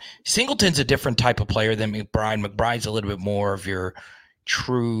 Now, Singleton's a different type of player than McBride. McBride's a little bit more of your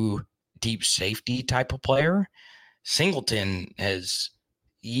true deep safety type of player. Singleton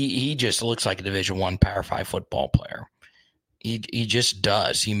he just looks like a Division I Power 5 football player. He just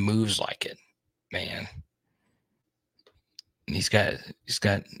does. He moves like it, man. He's got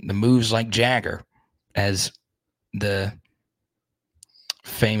the moves like Jagger, as the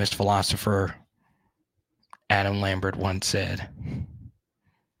famous philosopher Adam Lambert once said.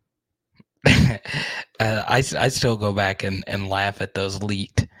 I still go back and laugh at those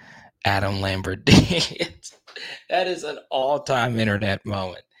leaked Adam Lambert deeds. That is an all-time internet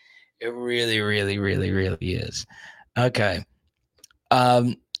moment. It really, really, really, really is. Okay.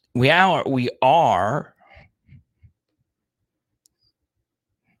 We are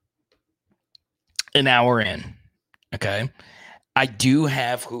an hour in. Okay. I do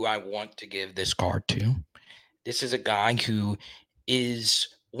have who I want to give this card to. This is a guy who is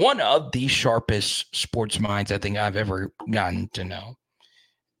one of the sharpest sports minds I think I've ever gotten to know.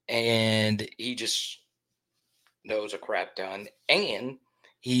 And he just knows a crap ton. And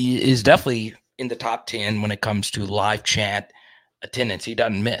he is definitely in the top 10 when it comes to live chat attendance. He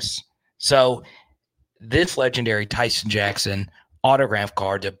doesn't miss. So this legendary Tyson Jackson autograph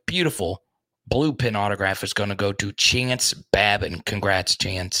card, a beautiful blue pin autograph, is going to go to Chance Babin. Congrats,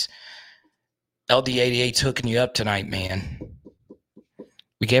 Chance. LD88's hooking you up tonight, man.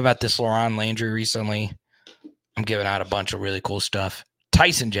 We gave out this Laron Landry recently. I'm giving out a bunch of really cool stuff.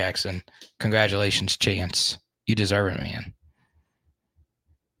 Tyson Jackson, congratulations, Chance. You deserve it, man.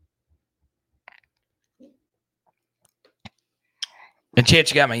 And Chance,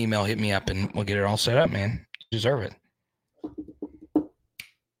 you got my email. Hit me up and we'll get it all set up, man. You deserve it.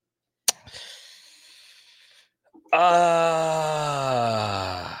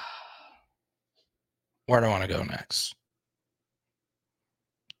 Where do I want to go next?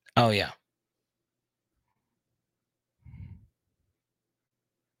 Oh, yeah.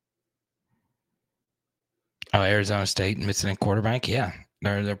 Oh, Arizona State missing a quarterback? Yeah.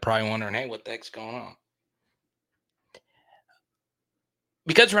 They're probably wondering, hey, what the heck's going on?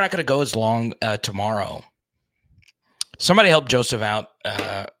 Because we're not going to go as long tomorrow, somebody help Joseph out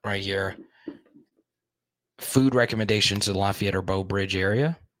right here. Food recommendations in Lafayette or Bow Bridge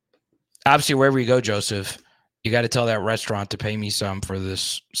area. Obviously, wherever you go, Joseph, you got to tell that restaurant to pay me some for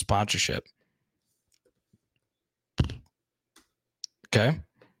this sponsorship. Okay.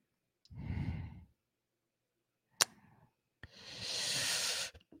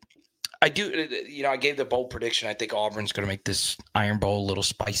 I do, I gave the bold prediction. I think Auburn's going to make this Iron Bowl a little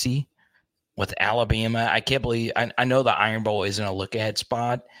spicy with Alabama. I can't believe, I know the Iron Bowl isn't a look-ahead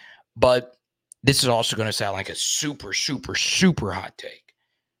spot, but this is also going to sound like a super, super, super hot take.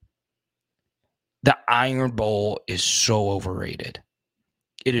 Iron Bowl is so overrated.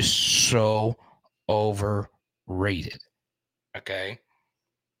 It is so overrated. Okay.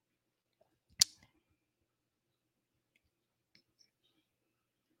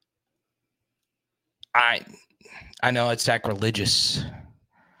 I know it's sacrilegious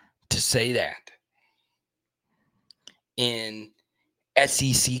to say that in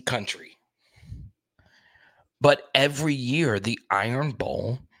SEC country. But every year, the Iron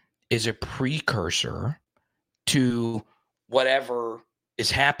Bowl is a precursor to whatever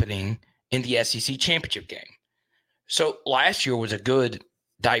is happening in the SEC championship game. So last year was a good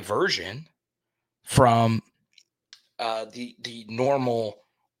diversion from the normal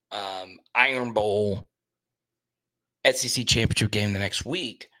Iron Bowl SEC championship game the next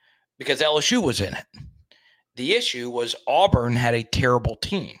week because LSU was in it. The issue was Auburn had a terrible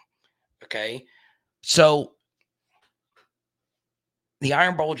team. Okay. So the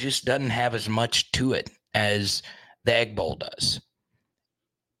Iron Bowl just doesn't have as much to it as the Egg Bowl does.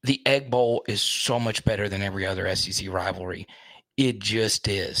 The Egg Bowl is so much better than every other SEC rivalry. It just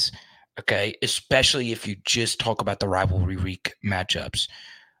is. Okay. Especially if you just talk about the rivalry week matchups.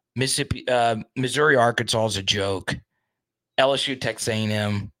 Missouri, Arkansas is a joke. LSU, Texas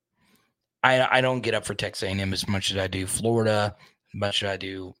A&M. I don't get up for Texas A&M as much as I do Florida, as much as I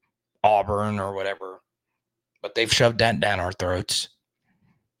do Auburn or whatever. But they've shoved that down our throats.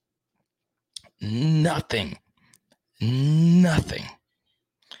 Nothing.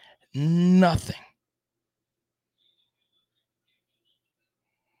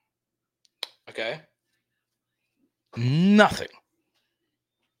 Okay? Nothing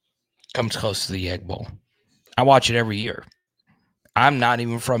comes close to the Egg Bowl. I watch it every year. I'm not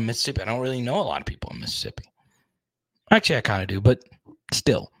even from Mississippi. I don't really know a lot of people in Mississippi. Actually, I kind of do, but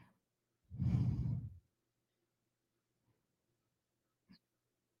still.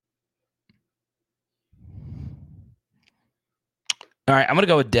 All right, I'm going to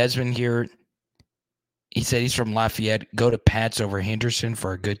go with Desmond here. He said he's from Lafayette. Go to Pat's over Henderson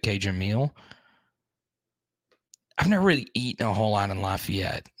for a good Cajun meal. I've never really eaten a whole lot in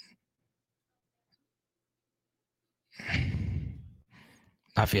Lafayette.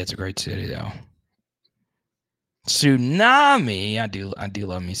 Lafayette's a great city, though. Tsunami. I do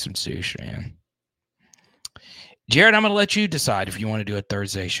love me some sushi, man. Jared, I'm going to let you decide if you want to do a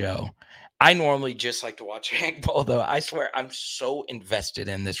Thursday show. I normally just like to watch Egg Bowl, though. I swear I'm so invested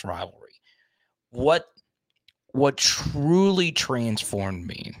in this rivalry. What truly transformed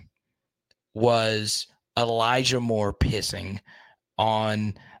me was Elijah Moore pissing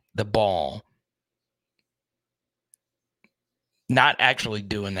on the ball. Not actually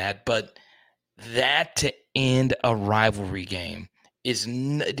doing that, but that to end a rivalry game is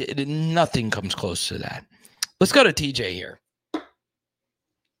nothing comes close to that. Let's go to TJ here.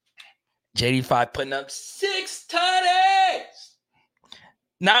 JD5 putting up 6 tutties.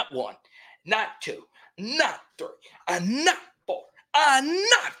 Not 1, not 2, not 3, not 4,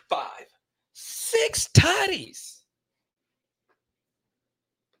 not 5. 6 tutties.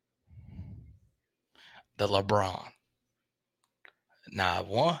 The LeBron. Not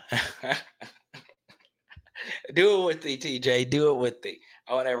 1. Do it with me, TJ. Do it with me.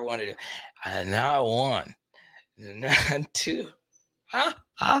 I want everyone to do. Not 1, not 2.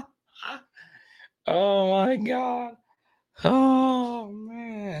 Oh my God. Oh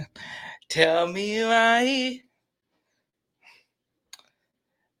man. Tell me why.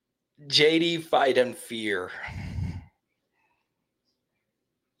 JD fight and fear.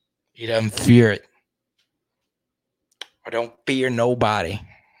 He doesn't fear it. I don't fear nobody.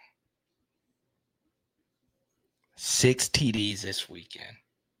 6 TDs this weekend.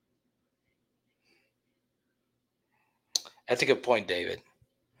 That's a good point, David.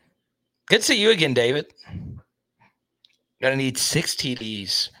 Good to see you again, David. Gonna need 6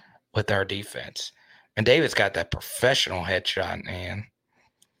 TDs with our defense. And David's got that professional headshot, man.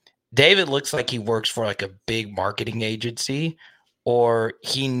 David looks like he works for like a big marketing agency, or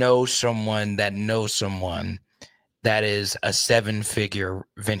he knows someone that knows someone that is a 7-figure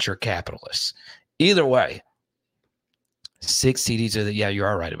venture capitalist. Either way, 6 TDs are yeah, you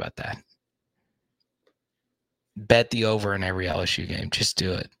are right about that. Bet the over in every LSU game. Just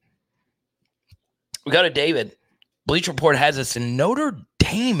do it. We go to David. Bleach Report has us in Notre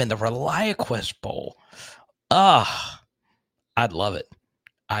Dame in the ReliaQuest Bowl. I'd love it.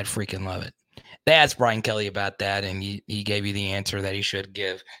 I'd freaking love it. They asked Brian Kelly about that, and he gave you the answer that he should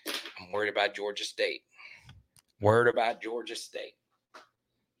give. I'm worried about Georgia State. Worried about Georgia State.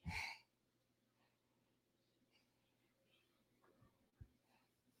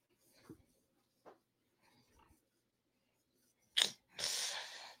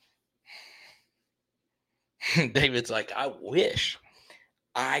 David's like, I wish.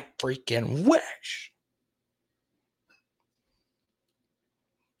 I freaking wish.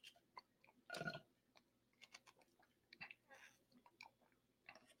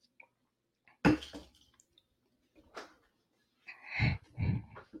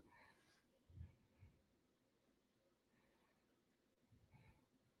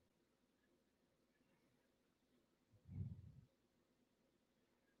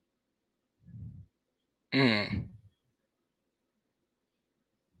 Mm.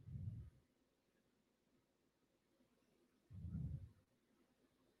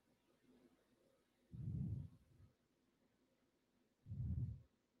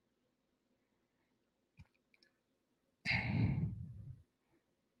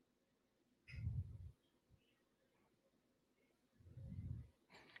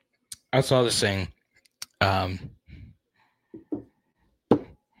 I saw this thing.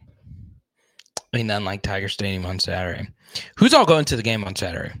 Ain't nothing like Tiger Stadium on Saturday. Who's all going to the game on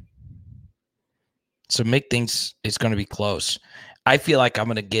Saturday? So Mick thinks it's going to be close. I feel like I'm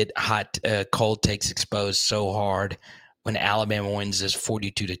going to get hot, cold takes exposed so hard when Alabama wins this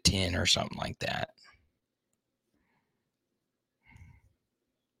 42-10 or something like that.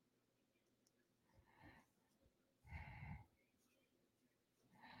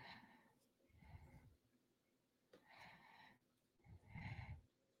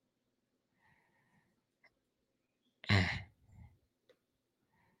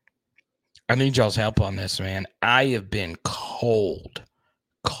 I need y'all's help on this, man. I have been cold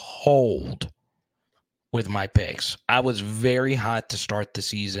with my picks. I was very hot to start the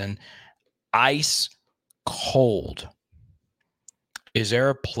season. Ice cold. Is there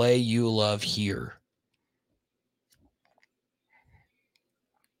a play you love here?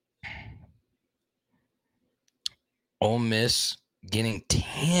 Ole Miss getting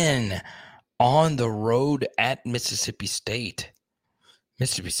 10 on the road at Mississippi State.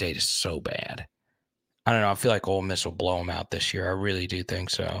 Mississippi State is so bad. I don't know. I feel like Ole Miss will blow them out this year. I really do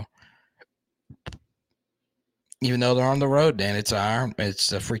think so. Even though they're on the road, Dan, it's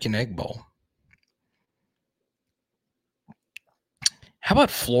the freaking Egg Bowl. How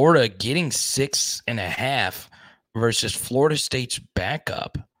about Florida getting 6.5 versus Florida State's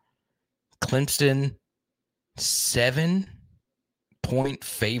backup? Clemson, 7-point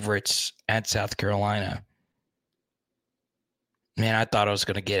favorites at South Carolina. Man, I thought I was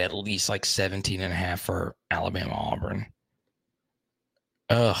going to get at least like 17.5 for Alabama Auburn.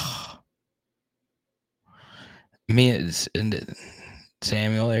 Ugh.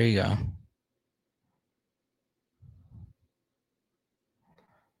 Samuel, there you go.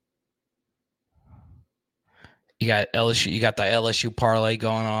 You got LSU. You got the LSU parlay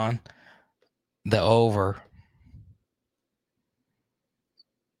going on. The over.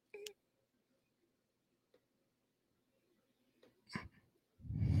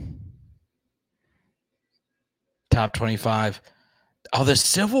 Top 25. Oh, the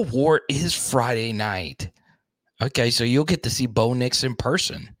Civil War is Friday night. Okay, so you'll get to see Bo Nix in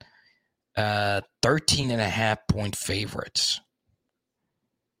person. 13.5-point favorites.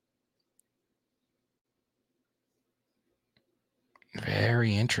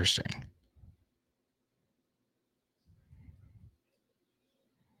 Very interesting.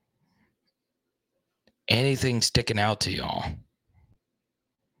 Anything sticking out to y'all?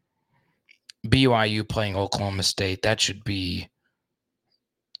 BYU playing Oklahoma State. That should be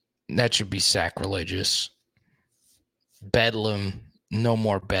sacrilegious. Bedlam. No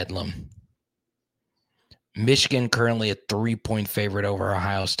more Bedlam. Michigan currently a 3-point favorite over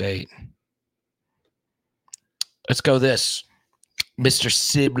Ohio State. Let's go this. Mr.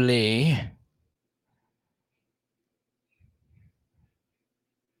 Sibley.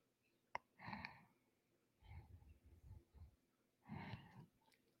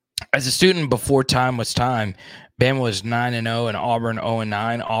 As a student before time was time, Bama was 9-0 and Auburn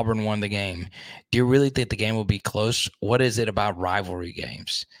 0-9. Auburn won the game. Do you really think the game will be close? What is it about rivalry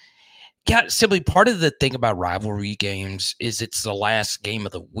games? Yeah, simply part of the thing about rivalry games is it's the last game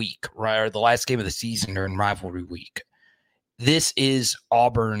of the week, right? Or the last game of the season during rivalry week. This is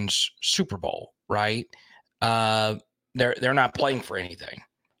Auburn's Super Bowl, right? They're not playing for anything.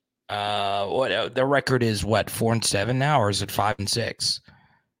 What their record is? What 4-7 now, or is it 5-6?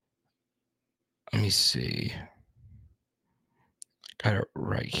 Let me see. Got it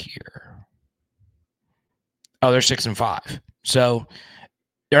right here. Oh, they're 6-5. So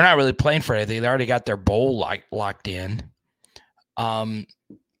they're not really playing for anything. They already got their bowl locked in.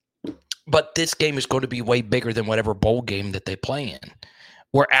 But this game is going to be way bigger than whatever bowl game that they play in.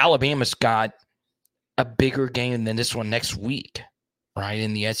 Where Alabama's got a bigger game than this one next week, right,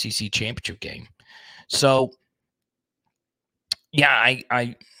 in the SEC championship game. So Yeah,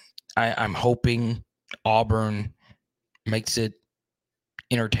 I'm hoping Auburn makes it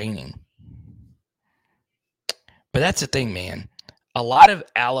entertaining. But that's the thing, man. A lot of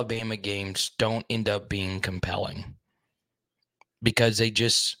Alabama games don't end up being compelling because they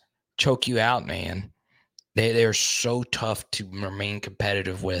just choke you out, man. They're so tough to remain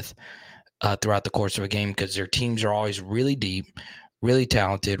competitive with throughout the course of a game because their teams are always really deep, really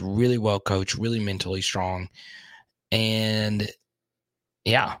talented, really well coached, really mentally strong. And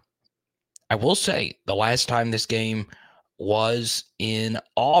yeah, I will say the last time this game was in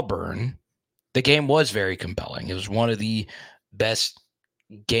Auburn, the game was very compelling. It was one of the best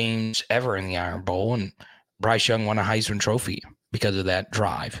games ever in the Iron Bowl, and Bryce Young won a Heisman Trophy because of that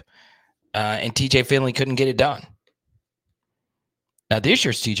drive. And TJ Finley couldn't get it done. Now, this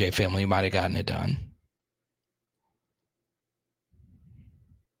year's TJ Finley might have gotten it done.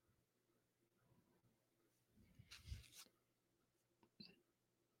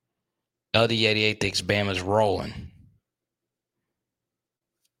 LD88 thinks Bama's rolling.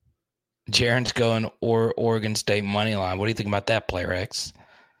 Jaron's going Oregon State money line. What do you think about that, Player X?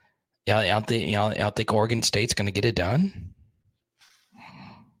 Y'all think Oregon State's going to get it done?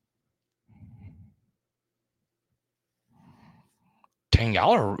 Dang,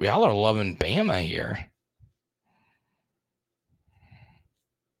 y'all are loving Bama here.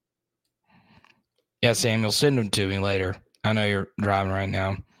 Yeah, Samuel, send them to me later. I know you're driving right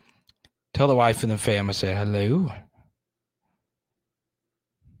now. Tell the wife and the fam I said hello.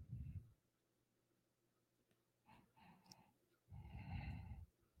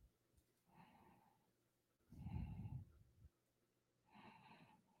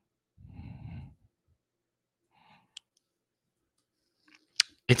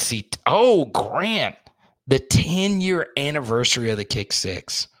 It's Grant, the 10-year anniversary of the Kick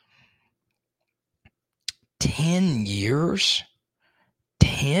Six. 10 years?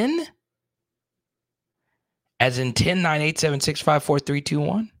 10? As in 10, 9, 8, 7, 6, 5, 4, 3, 2,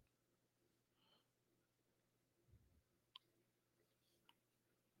 1?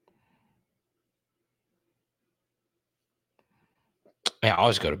 Yeah, I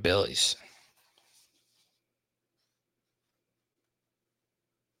always go to Billy's.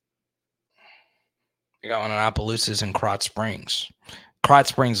 We got one in Opelousas and Krotz Springs. Krotz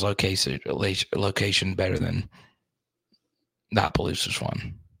Springs location better than the Opelousas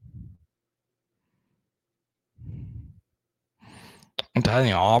one. I'm telling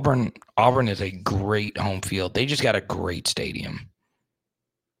you, Auburn is a great home field. They just got a great stadium.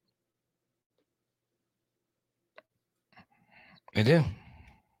 They do.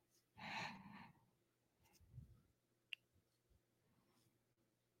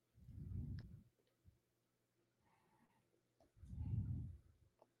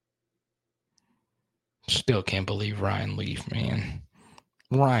 Still can't believe Ryan Leaf, man.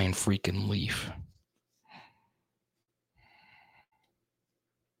 Ryan freaking Leaf.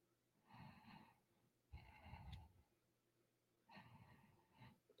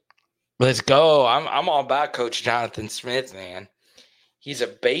 Let's go. I'm all about Coach Jonathan Smith, man. He has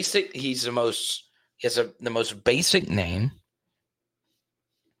the most basic name.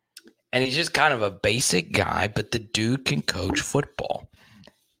 And he's just kind of a basic guy, but the dude can coach football.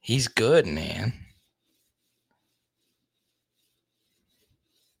 He's good, man.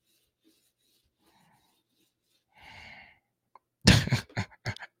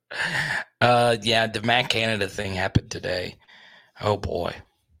 Yeah, the Matt Canada thing happened today. Oh boy.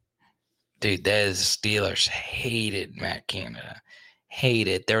 Dude, the Steelers hated Matt Canada.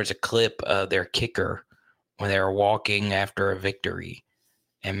 Hated. There was a clip of their kicker when they were walking after a victory.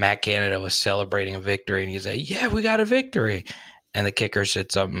 And Matt Canada was celebrating a victory, and he said, "Yeah, we got a victory." And the kicker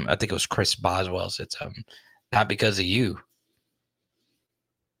said something. I think it was Chris Boswell said something. Not because of you.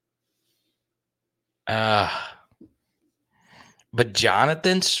 But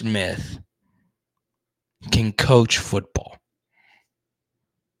Jonathan Smith can coach football.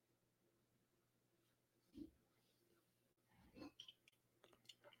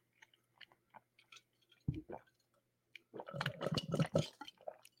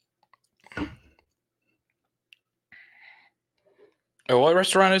 What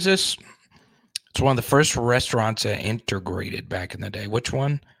restaurant is this? It's one of the first restaurants that integrated back in the day. Which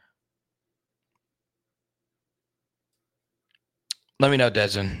one? Let me know,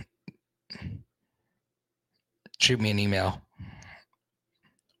 Desmond. Shoot me an email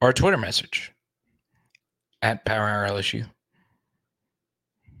or a Twitter message at Power Hour LSU.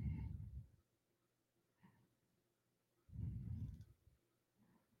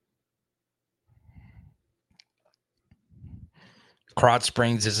 Krotz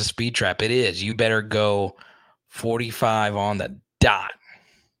Springs is a speed trap. It is. You better go 45 on the dot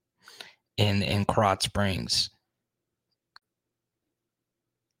in Krotz Springs.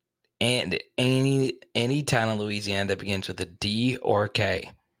 And any town in Louisiana that begins with a D or a K,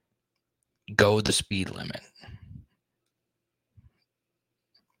 go the speed limit.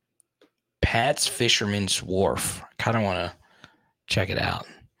 Pat's Fisherman's Wharf. Kind of want to check it out.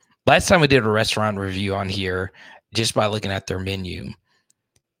 Last time we did a restaurant review on here, just by looking at their menu,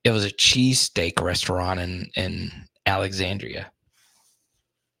 it was a cheesesteak restaurant in Alexandria.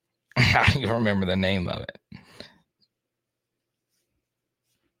 I don't remember the name of it.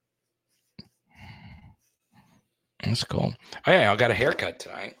 That's cool. Oh, yeah, I got a haircut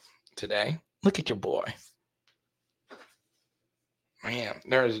today. Look at your boy. Man,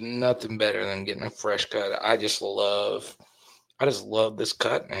 there is nothing better than getting a fresh cut. I just love this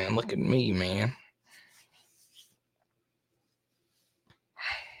cut, man. Look at me, man.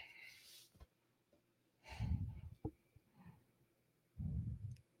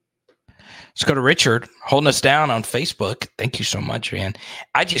 Let's go to Richard holding us down on Facebook. Thank you so much, man.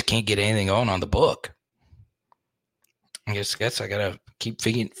 I just can't get anything on the book. I guess I gotta keep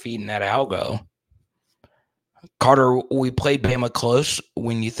feeding that algo. Carter, we played Bama close.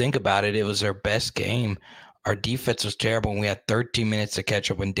 When you think about it, it was their best game. Our defense was terrible, and we had 13 minutes to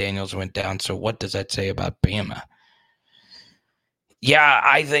catch up when Daniels went down. So what does that say about Bama? Yeah,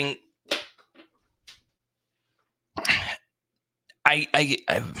 I think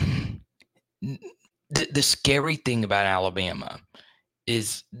the scary thing about Alabama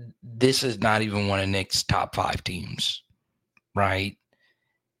is this is not even one of Nick's top 5 teams, right?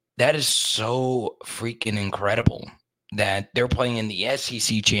 That is so freaking incredible that they're playing in the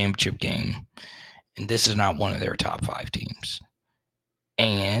SEC championship game, and this is not one of their top 5 teams.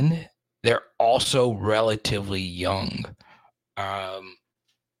 And they're also relatively young.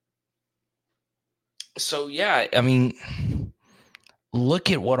 So, yeah, I mean,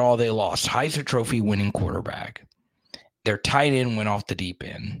 look at what all they lost. Heisman Trophy winning quarterback. Their tight end went off the deep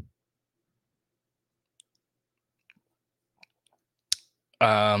end.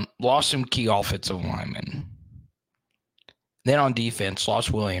 Lost some key offensive linemen. Then on defense,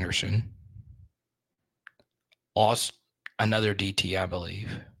 lost Will Anderson. Lost another DT, I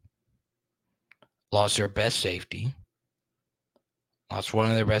believe. Lost their best safety. Lost one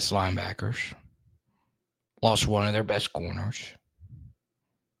of their best linebackers. Lost one of their best corners.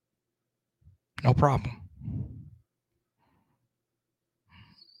 No problem.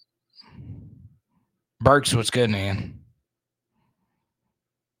 Burks, what's good, man?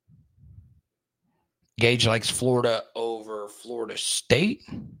 Gage likes Florida over Florida State.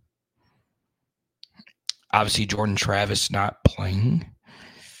 Obviously, Jordan Travis not playing.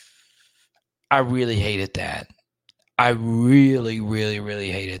 I really hated that. I really, really,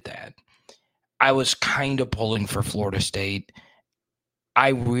 really hated that. I was kind of pulling for Florida State. I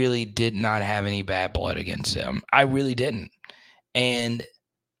really did not have any bad blood against them. I really didn't. And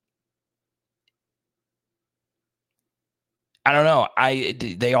I don't know.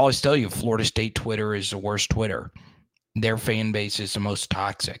 They always tell you Florida State Twitter is the worst Twitter. Their fan base is the most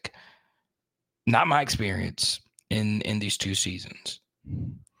toxic. Not my experience in these 2 seasons.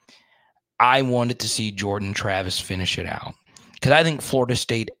 I wanted to see Jordan Travis finish it out because I think Florida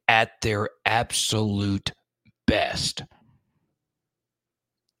State at their absolute best,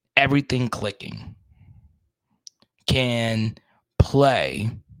 everything clicking, can play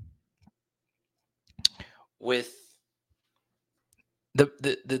with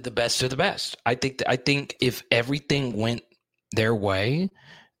the best of the best. I think if everything went their way,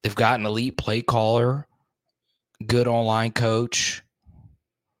 they've got an elite play caller, good online coach.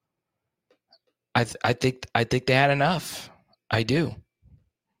 I think they had enough. I do.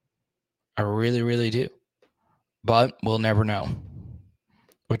 I really, really do. But we'll never know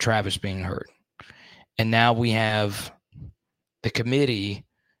with Travis being hurt. And now we have the committee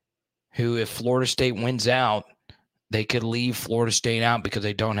who, if Florida State wins out, they could leave Florida State out because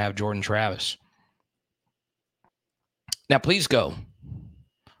they don't have Jordan Travis. Now, please go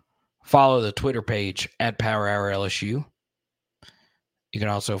follow the Twitter page at Power Hour LSU. You can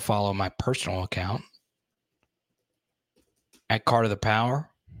also follow my personal account at Carter the Power.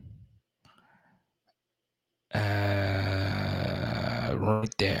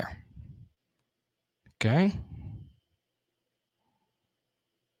 Right there. Okay.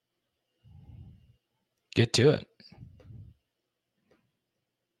 Get to it.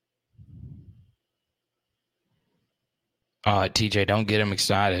 TJ, don't get him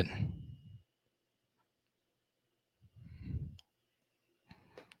excited.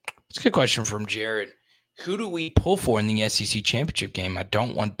 It's a good question from Jared. Who do we pull for in the SEC championship game? I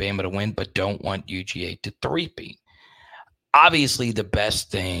don't want Bama to win, but don't want UGA to three-peat. Obviously, the best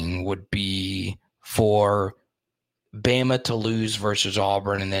thing would be for Bama to lose versus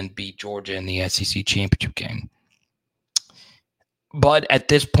Auburn and then beat Georgia in the SEC championship game. But at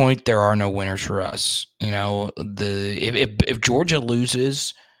this point, there are no winners for us. If Georgia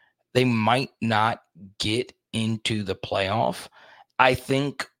loses, they might not get into the playoff. I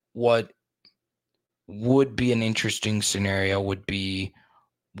think what would be an interesting scenario would be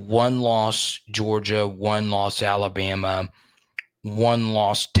one loss Georgia, one loss Alabama, one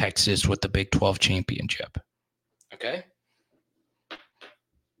loss Texas with the Big 12 championship. Okay?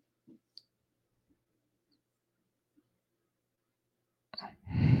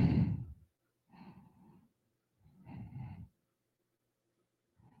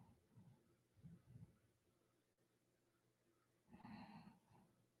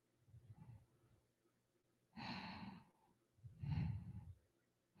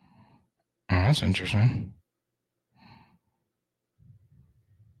 Oh, that's interesting.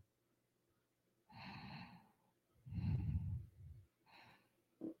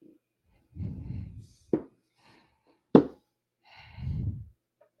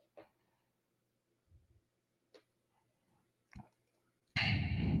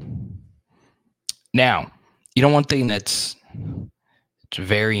 Now, one thing it's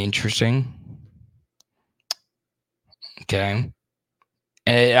very interesting, okay?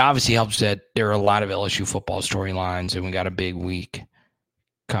 And it obviously helps that there are a lot of LSU football storylines, and we got a big week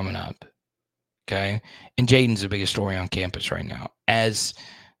coming up, okay? And Jaden's the biggest story on campus right now, as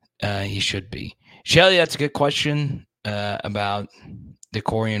he should be. Shelly, that's a good question about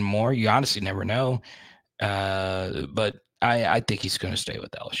DeCorian Moore. You honestly never know, but I think he's going to stay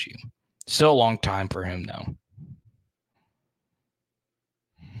with LSU. Still a long time for him, though.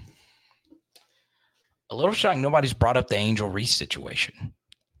 A little shocked nobody's brought up the Angel Reese situation.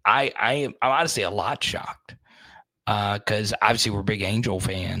 I'm honestly a lot shocked because obviously we're big Angel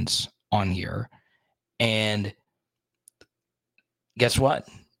fans on here. And guess what?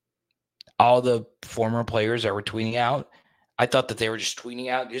 All the former players that were tweeting out, I thought that they were just tweeting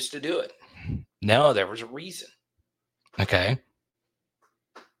out just to do it. No, there was a reason. Okay?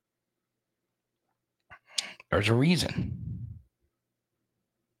 There's a reason.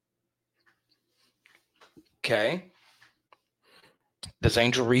 Okay? Does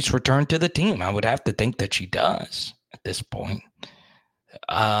Angel Reese return to the team? I would have to think that she does at this point.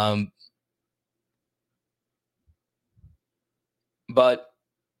 But,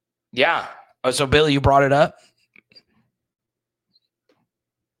 yeah. So, Billy, you brought it up.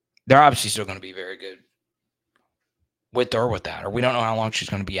 They're obviously still going to be very good with or without her. We don't know how long she's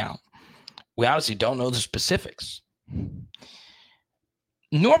going to be out. We honestly don't know the specifics.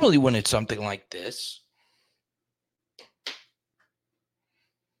 Normally, when it's something like this,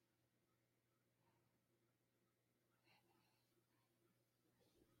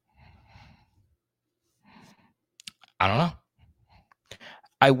 I don't know.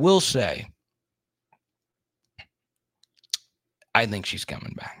 I will say, I think she's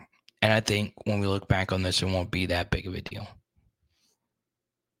coming back. And I think when we look back on this, it won't be that big of a deal.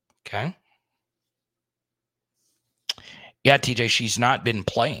 Okay? Yeah, TJ, she's not been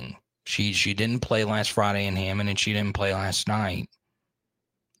playing. She didn't play last Friday in Hammond, and she didn't play last night.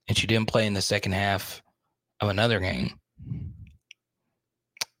 And she didn't play in the second half of another game.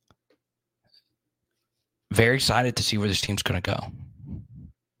 Very excited to see where this team's going to go.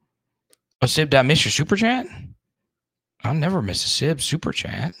 Oh, Sib, did I miss your super chat? I'll never miss a Sib super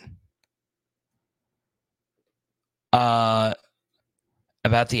chat.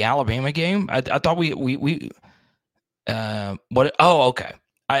 About the Alabama game, I thought we what? Oh, okay.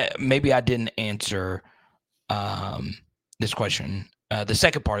 Maybe I didn't answer this question. The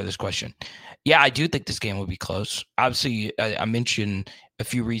second part of this question. Yeah, I do think this game will be close. Obviously, I mentioned a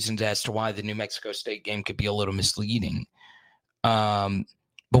few reasons as to why the New Mexico State game could be a little misleading. But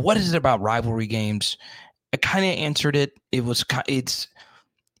what is it about rivalry games? I kind of answered it. It's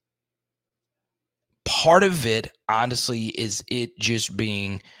part of it, honestly, is it just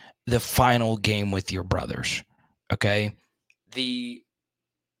being the final game with your brothers. Okay. The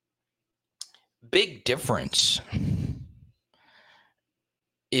big difference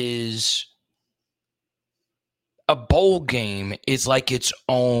is a bowl game is like its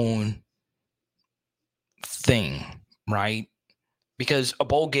own thing, right? Because a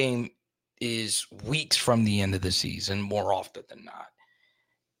bowl game is weeks from the end of the season more often than not.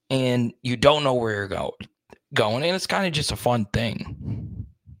 And you don't know where you're going, and it's kind of just a fun thing.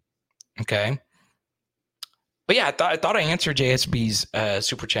 Okay? But yeah, I thought I answered JSB's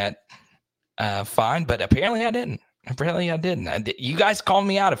super chat fine, but apparently I didn't. You guys call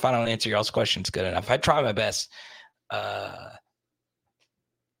me out if I don't answer y'all's questions good enough. I try my best. I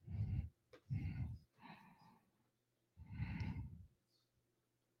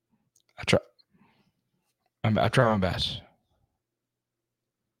try. I try my best.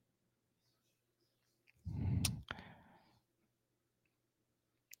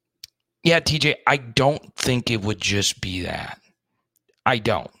 Yeah, TJ, I don't think it would just be that. I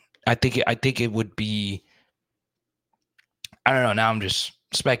don't. I think it would be. I don't know. Now I'm just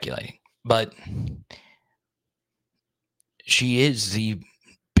speculating, but she is the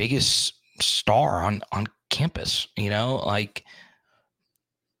biggest star on campus. You know, like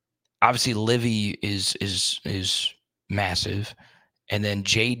obviously Livy is massive, and then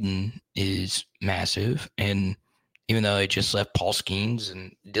Jaden is massive, and even though they just left Paul Skeens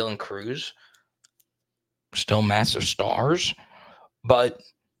and Dylan Cruz, still massive stars. But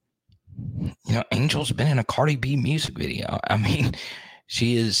you know, Angel's been in a Cardi B music video. I mean,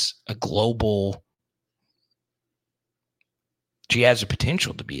 she is a global. She has the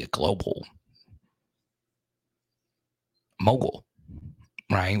potential to be a global mogul,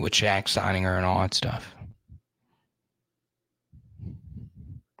 right? With Shaq signing her and all that stuff.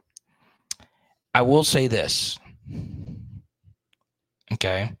 I will say this.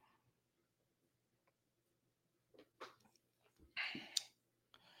 Okay.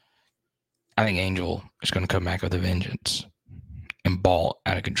 I think Angel is going to come back with a vengeance and ball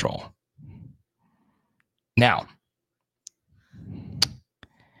out of control. Now,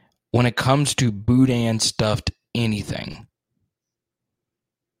 when it comes to Boudin stuffed anything,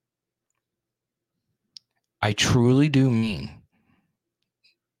 I truly do mean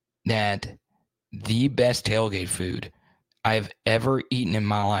that the best tailgate food I've ever eaten in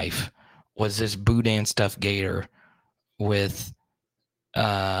my life was this Boudin stuffed gator with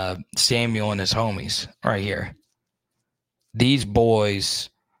Samuel and his homies right here. These boys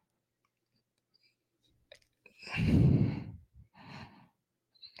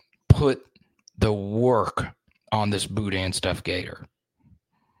put the work on this Boudin stuffed gator.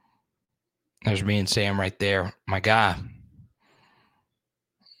 There's me and Sam right there. My guy.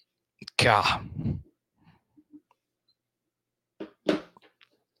 God.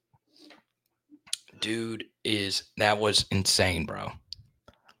 Dude that was insane, bro.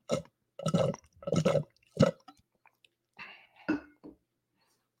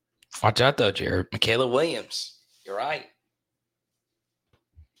 Watch out though, Jared. Michaela Williams. You're right.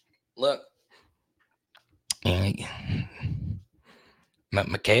 Look.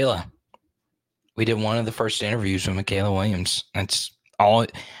 Michaela. We did one of the first interviews with Michaela Williams. That's all.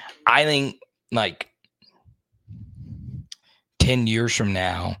 I think like 10 years from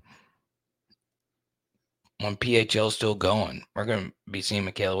now, when PHL is still going, we're going to be seeing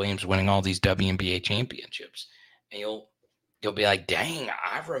Michaela Williams winning all these WNBA championships. And you'll be like, dang,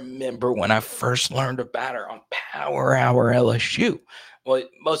 I remember when I first learned about her on Power Hour LSU. Well,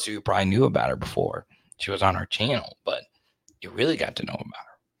 most of you probably knew about her before she was on our channel, but you really got to know about her.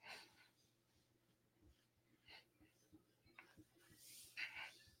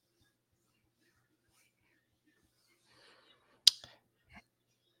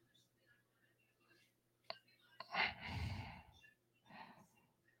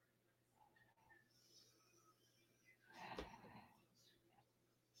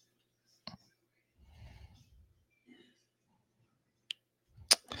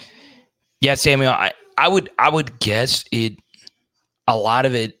 Yeah, Samuel, I would guess it. A lot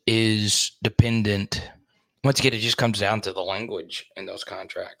of it is dependent. Once again, it just comes down to the language in those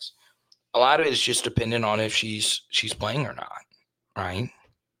contracts. A lot of it is just dependent on if she's playing or not, right?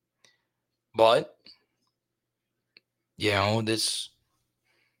 But you know, this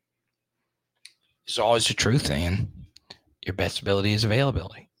is always the truth, man. Your best ability is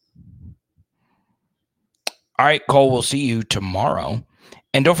availability. All right, Cole, we'll see you tomorrow.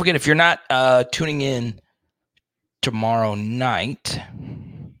 And don't forget, if you're not tuning in tomorrow night,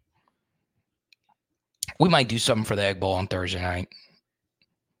 we might do something for the Egg Bowl on Thursday night.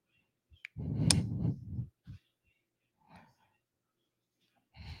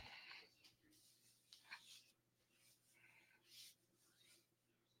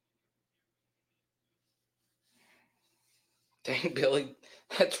 Dang, Billy,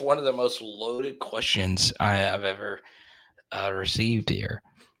 that's one of the most loaded questions I have ever received here.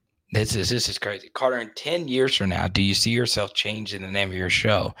 This is crazy. Carter, in 10 years from now, do you see yourself changing the name of your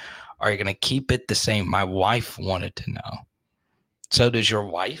show? Are you going to keep it the same? My wife wanted to know. So does your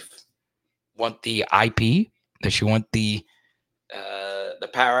wife want the IP? Does she want the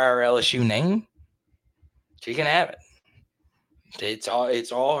Power Hour LSU name? She can have it. It's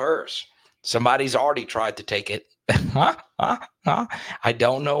all hers. Somebody's already tried to take it. I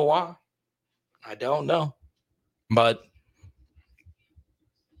don't know why. I don't know. But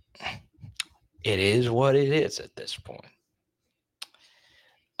it is what it is at this point.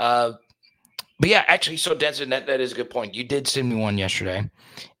 But yeah, actually, so Denson, that is a good point. You did send me one yesterday.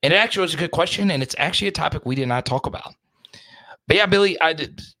 And it actually was a good question, and it's actually a topic we did not talk about. But yeah, Billy, I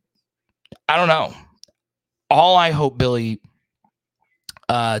don't know. All I hope, Billy,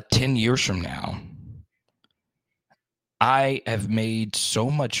 10 years from now, I have made so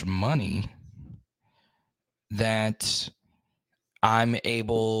much money that I'm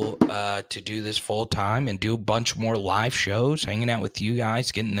able to do this full time and do a bunch more live shows, hanging out with you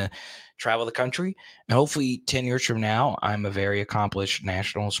guys, getting to travel the country. And hopefully 10 years from now, I'm a very accomplished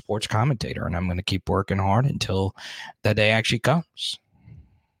national sports commentator, and I'm going to keep working hard until that day actually comes.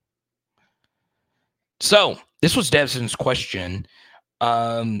 So this was Desmond's question.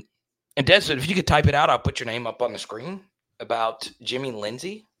 And Desmond, if you could type it out, I'll put your name up on the screen about Jimmy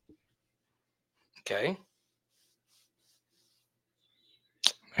Lindsay. Okay.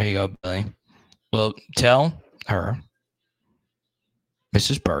 There you go, Billy. Well, tell her,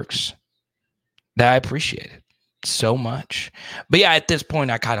 Mrs. Burks, that I appreciate it so much. But yeah, at this point,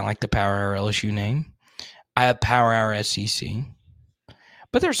 I kind of like the Power Hour LSU name. I have Power Hour SEC.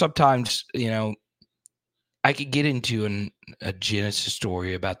 But there's sometimes, I could get into a Genesis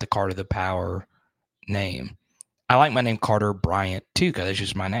story about the Carter the Power name. I like my name Carter Bryant too, because it's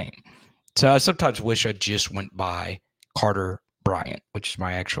just my name. So I sometimes wish I just went by Carter Bryant, which is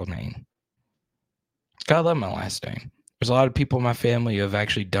my actual name. I love my last name. There's a lot of people in my family who have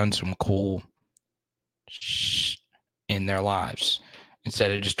actually done some cool in their lives instead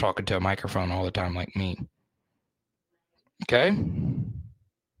of just talking to a microphone all the time like me. Okay?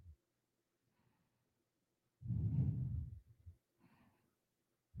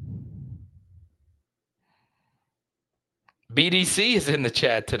 BDC is in the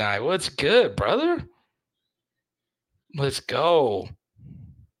chat tonight. What's good, brother? Let's go.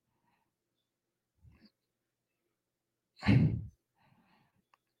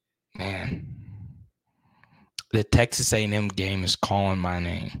 Man. The Texas A&M game is calling my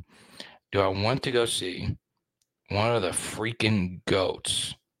name. Do I want to go see one of the freaking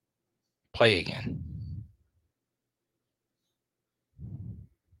goats play again?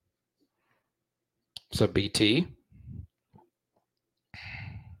 So BT.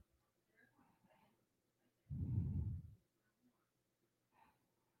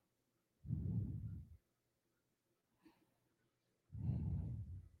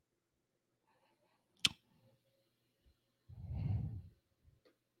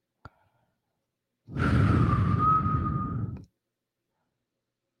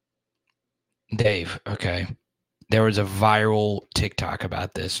 Dave, okay. There was a viral TikTok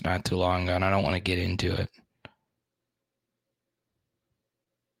about this not too long ago, and I don't want to get into it.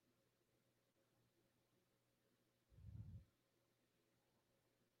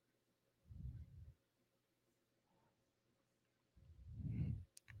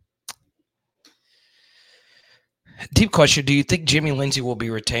 Deep question. Do you think Jimmy Lindsay will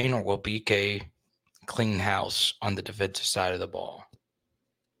be retained or will BK clean house on the defensive side of the ball?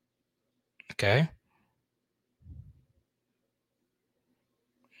 Okay.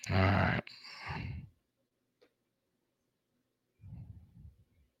 All right.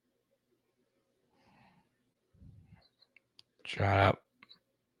 Shout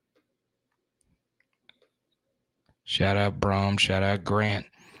out Brom. Shout out Grant.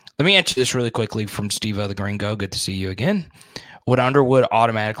 Let me answer this really quickly from Steve the Gringo. Good to see you again. Would Underwood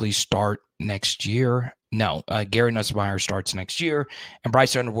automatically start next year? No. Gary Nussmeier starts next year, and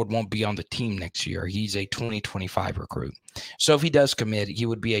Bryce Underwood won't be on the team next year. He's a 2025 recruit. So if he does commit, he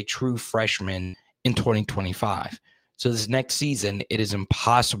would be a true freshman in 2025. So this next season, it is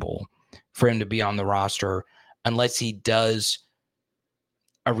impossible for him to be on the roster unless he does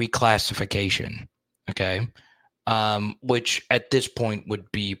a reclassification, okay? Which at this point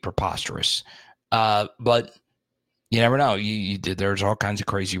would be preposterous. But you never know. There's all kinds of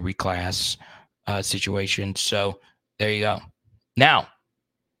crazy reclass situations. So there you go. Now,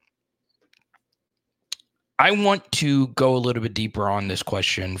 I want to go a little bit deeper on this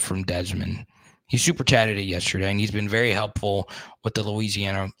question from Desmond. He super chatted it yesterday, and he's been very helpful with the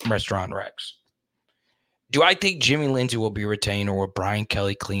Louisiana Restaurant Rex. Do I think Jimmy Lindsay will be retained, or will Brian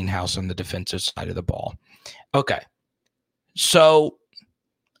Kelly clean house on the defensive side of the ball? Okay. So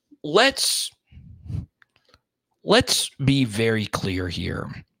let's be very clear here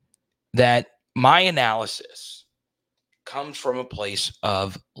that my analysis comes from a place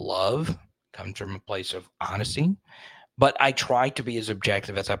of love, comes from a place of honesty, But I try to be as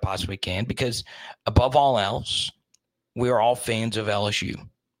objective as I possibly can because, above all else, we are all fans of LSU,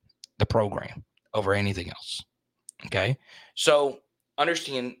 the program, over anything else. Okay. So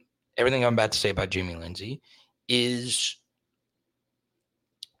understand everything I'm about to say about Jimmy Lindsay is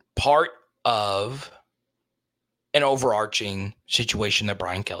part of an overarching situation that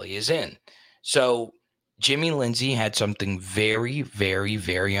Brian Kelly is in. So Jimmy Lindsay had something very, very,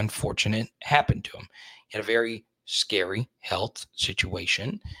 very unfortunate happen to him. He had a very scary health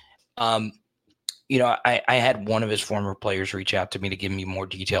situation. Um, I had one of his former players reach out to me to give me more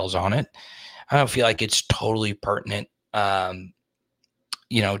details on it. I don't feel like it's totally pertinent, to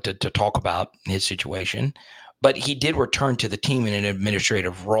talk about his situation. But he did return to the team in an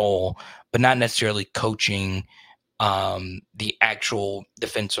administrative role, but not necessarily coaching the actual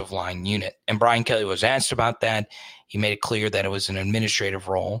defensive line unit. And Brian Kelly was asked about that. He made it clear that it was an administrative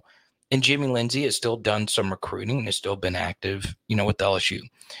role. And Jimmy Lindsay has still done some recruiting and has still been active, with LSU.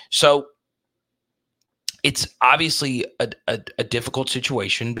 So it's obviously a difficult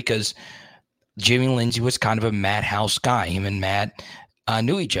situation because Jimmy Lindsay was kind of a madhouse guy. Him and Matt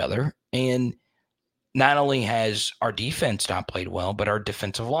knew each other. And not only has our defense not played well, but our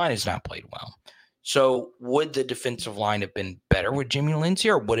defensive line has not played well. So would the defensive line have been better with Jimmy Lindsay,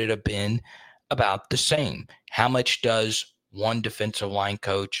 or would it have been about the same? How much does one defensive line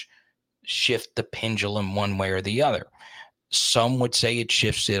coach shift the pendulum one way or the other? Some would say it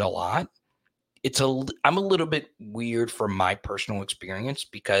shifts it a lot. I'm a little bit weird from my personal experience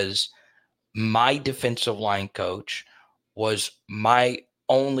because my defensive line coach was my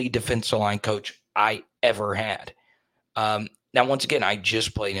only defensive line coach I ever had. Now, once again, I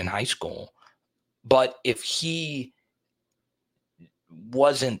just played in high school, but if he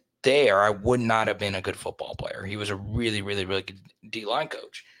wasn't there, I would not have been a good football player. He was a really, really, really good D-line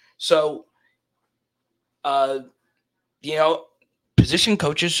coach. So, position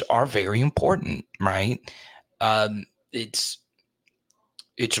coaches are very important, right? It's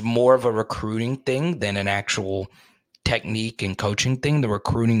more of a recruiting thing than an actual technique and coaching thing. The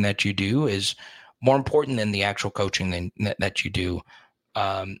recruiting that you do is more important than the actual coaching that you do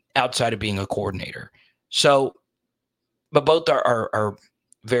outside of being a coordinator. So, but both are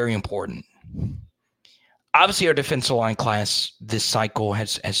very important. Obviously, our defensive line class this cycle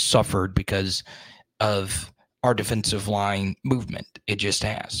has suffered because of our defensive line movement. It just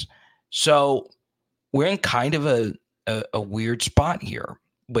has. So we're in kind of a weird spot here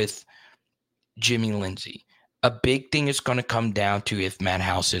with Jimmy Lindsay. A big thing is going to come down to if Matt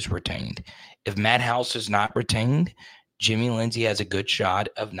House is retained. If Matt House is not retained, Jimmy Lindsay has a good shot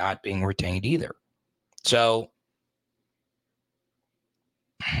of not being retained either. So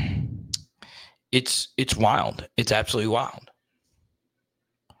it's wild. It's absolutely wild.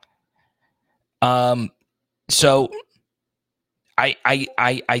 So I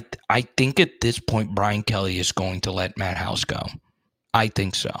think at this point Brian Kelly is going to let Matt House go. I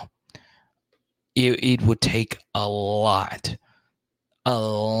think so. It would take a lot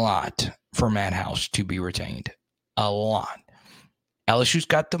for Matt House to be retained. A lot. LSU's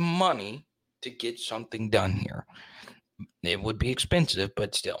got the money to get something done here. It would be expensive,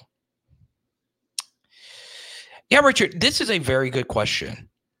 but still. Yeah, Richard, this is a very good question.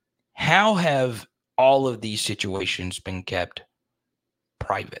 How have all of these situations been kept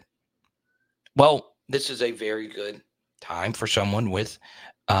private? Well, this is a very good time for someone with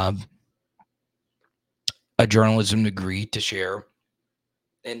a journalism degree to share.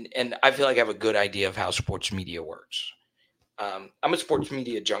 And I feel like I have a good idea of how sports media works. I'm a sports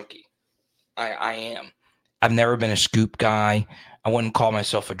media junkie. I am. I've never been a scoop guy. I wouldn't call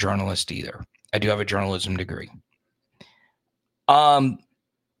myself a journalist either. I do have a journalism degree. The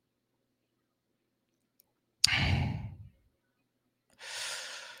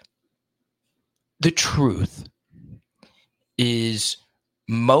truth is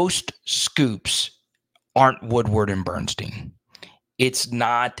most scoops aren't Woodward and Bernstein. It's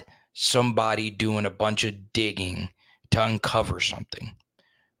not somebody doing a bunch of digging to uncover something.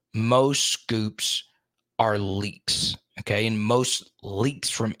 Most scoops are leaks, okay? And most leaks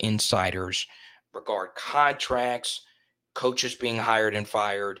from insiders regard contracts, coaches being hired and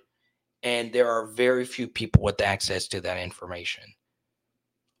fired, and there are very few people with access to that information.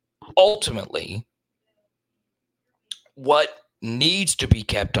 Ultimately, what needs to be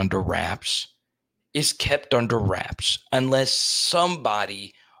kept under wraps is kept under wraps unless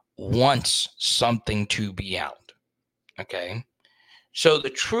somebody wants something to be out. Okay? So the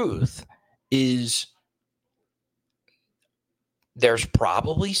truth is there's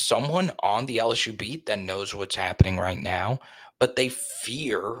probably someone on the LSU beat that knows what's happening right now, but they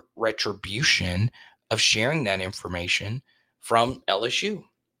fear retribution of sharing that information from LSU.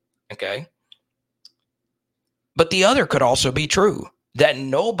 Okay. But the other could also be true, that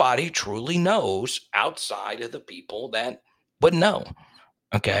nobody truly knows outside of the people that would know.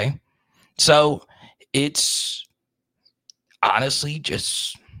 Okay. So it's honestly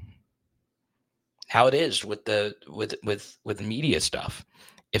just how it is with the media stuff.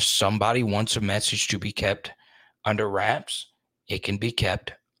 If somebody wants a message to be kept under wraps, it can be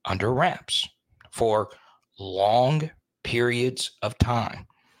kept under wraps for long periods of time.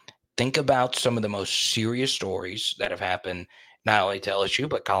 Think about some of the most serious stories that have happened, not only to LSU,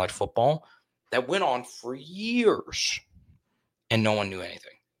 but college football, that went on for years and no one knew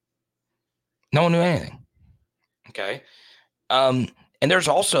anything. No one knew anything. Okay. And there's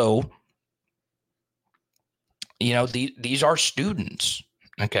also, these are students.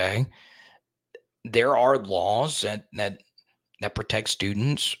 Okay. There are laws that protect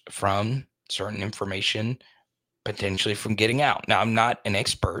students from certain information potentially from getting out. Now, I'm not an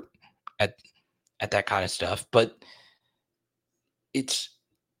expert at that kind of stuff, but it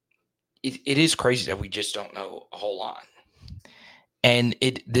is crazy that we just don't know a whole lot. And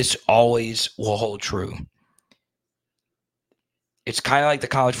this always will hold true. It's kind of like the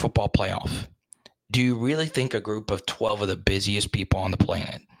college football playoff. Do you really think a group of 12 of the busiest people on the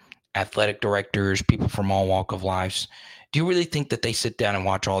planet, athletic directors, people from all walk of lives, do you really think that they sit down and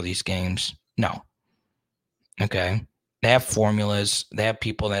watch all these games? No. Okay. They have formulas. They have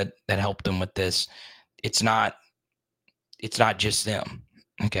people that help them with this. It's not just them.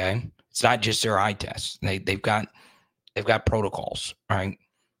 Okay. It's not just their eye tests. They've got protocols, right?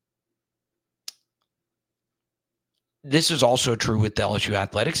 This is also true with LSU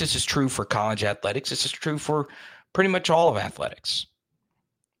athletics. This is true for college athletics. This is true for pretty much all of athletics.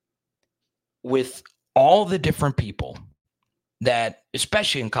 With all the different people that,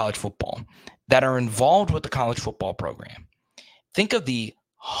 especially in college football, that are involved with the college football program, think of the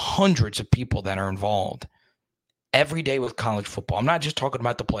hundreds of people that are involved every day with college football. I'm not just talking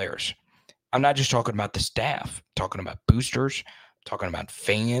about the players. I'm not just talking about the staff. I'm talking about boosters, I'm talking about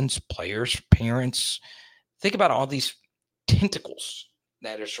fans, players, parents. Think about all these tentacles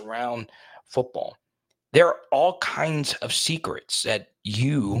that are surround football. There are all kinds of secrets that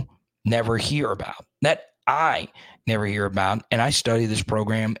you never hear about, that I never hear about, and I study this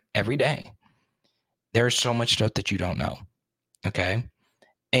program every day. There's so much stuff that you don't know, okay?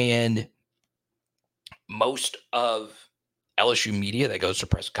 And most of LSU media that goes to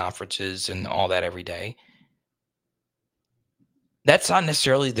press conferences and all that every day, that's not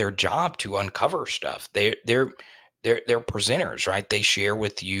necessarily their job to uncover stuff. They're presenters, right? They share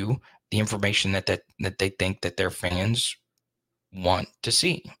with you the information that they think that their fans want to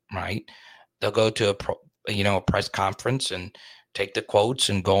see, right? They'll go to a press conference and take the quotes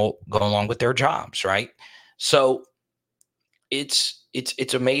and go along with their jobs, right? So it's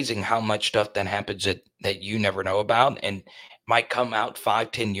amazing how much stuff that happens that you never know about and might come out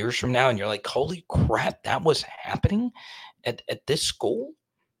 5-10 years from now, and you're like, holy crap, that was happening at this school.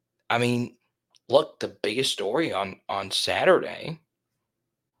 I mean, look, the biggest story on Saturday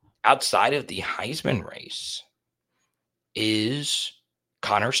outside of the Heisman race is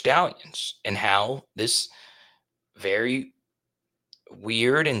Connor Stallions and how this very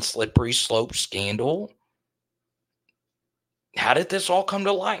weird and slippery slope scandal, how did this all come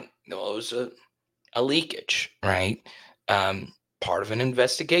to light? Well, it was a leakage, right? Part of an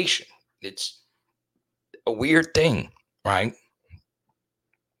investigation. It's a weird thing, right?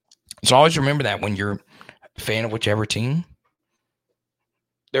 So always remember that when you're a fan of whichever team,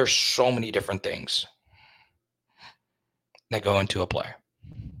 there's so many different things that go into a player.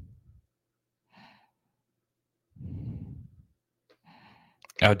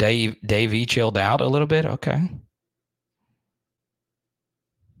 Oh, Dave E chilled out a little bit. Okay.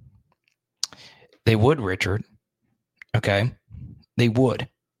 They would, Richard. Okay. They would.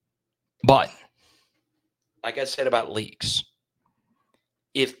 But like I said about leaks,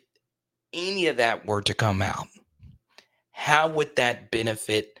 if any of that were to come out, how would that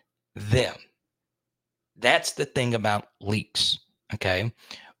benefit them? That's the thing about leaks. Okay.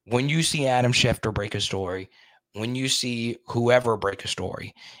 When you see Adam Schefter break a story, when you see whoever break a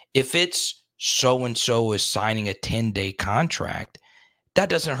story, if it's so-and-so is signing a 10-day contract, that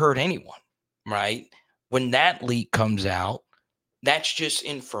doesn't hurt anyone, right? When that leak comes out, that's just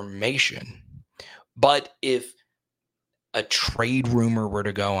information. But if a trade rumor were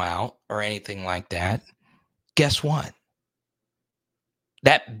to go out or anything like that, guess what?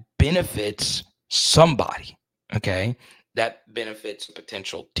 That benefits somebody, okay? That benefits a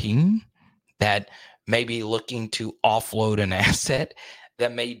potential team that may be looking to offload an asset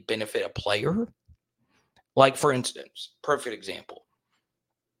that may benefit a player. Like, for instance, perfect example,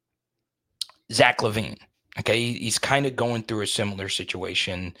 Zach LaVine. Okay, he's kind of going through a similar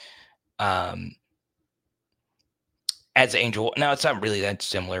situation as Angel. Now, it's not really that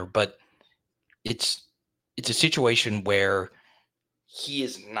similar, but it's a situation where he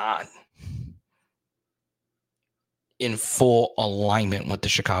is not in full alignment with the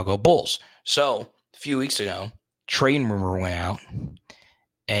Chicago Bulls. So a few weeks ago, trade rumor went out,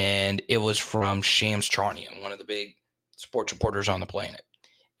 and it was from Shams Charania, one of the big sports reporters on the planet.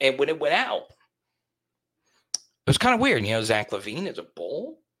 And when it went out, it was kind of weird. You know, Zach LaVine is a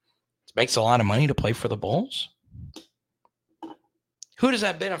Bull. He makes a lot of money to play for the Bulls. Who does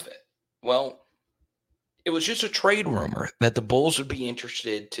that benefit? Well, it was just a trade rumor that the Bulls would be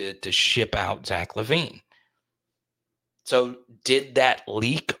interested to ship out Zach LaVine. So did that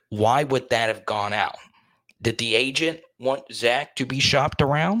leak? Why would that have gone out? Did the agent want Zach to be shopped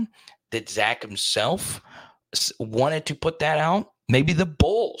around? Did Zach himself wanted to put that out? Maybe the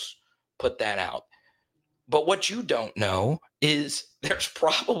Bulls put that out. But what you don't know is there's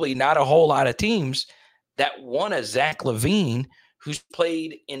probably not a whole lot of teams that want a Zach LaVine who's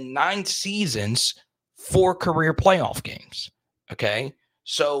played in 9 seasons, 4 career playoff games. Okay.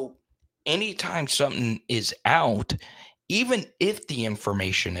 So anytime something is out, even if the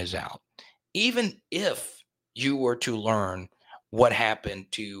information is out, even if you were to learn what happened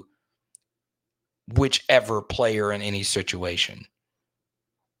to whichever player in any situation,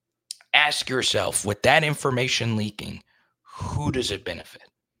 ask yourself, with that information leaking, who does it benefit?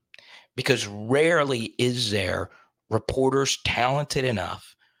 Because rarely is there reporters talented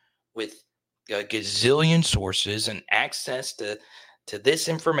enough with a gazillion sources and access to this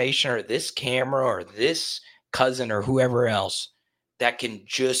information or this camera or this cousin or whoever else that can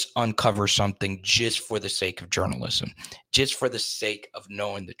just uncover something just for the sake of journalism, just for the sake of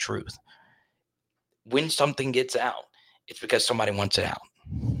knowing the truth. When something gets out, it's because somebody wants it out.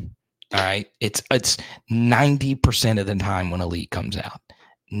 All right. It's 90% of the time when a leak comes out.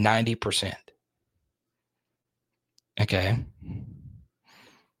 90%. Okay.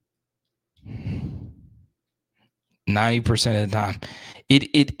 90% of the time.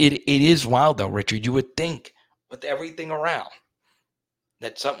 It is wild though, Richard. You would think with everything around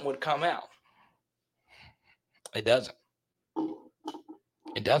that something would come out. It doesn't.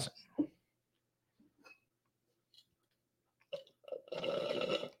 It doesn't.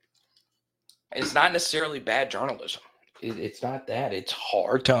 It's not necessarily bad journalism. It's not that. It's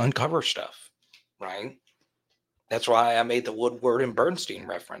hard to uncover stuff, right? That's why I made the Woodward and Bernstein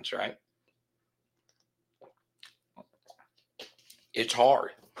reference, right? It's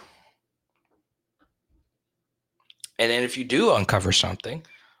hard. And then if you do uncover something,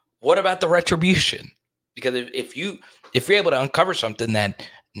 what about the retribution? Because if you're able to uncover something that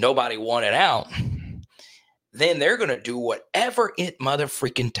nobody wanted out, then they're going to do whatever it mother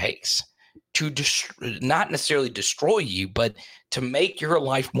freaking takes to not necessarily destroy you, but to make your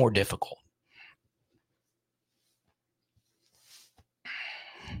life more difficult.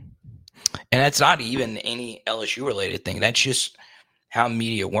 And that's not even any LSU related thing. That's just how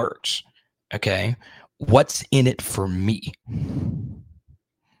media works. Okay. What's in it for me?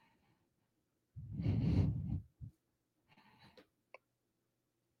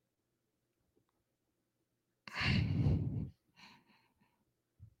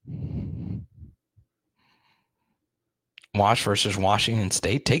 Wash versus Washington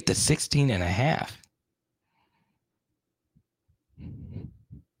State. Take the 16.5.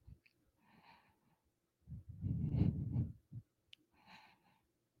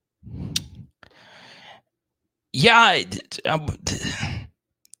 Yeah, I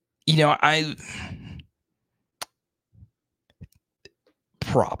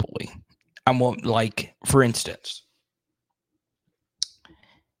probably. I won't, like, for instance,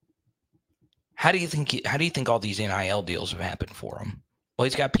 how do you think all these NIL deals have happened for him? Well,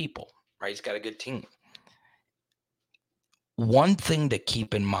 he's got people, right? He's got a good team. One thing to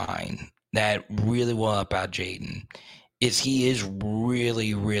keep in mind that really will help out Jaden is he is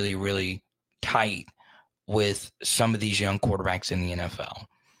really, really, really tight with some of these young quarterbacks in the NFL.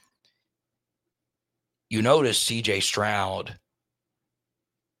 You notice CJ Stroud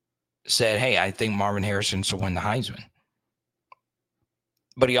said, hey, I think Marvin Harrison should win the Heisman.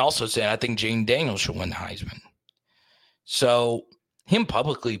 But he also said, I think Jaden Daniels should win the Heisman. So him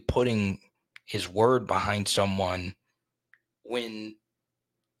publicly putting his word behind someone when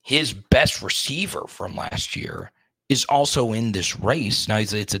his best receiver from last year is also in this race. Now,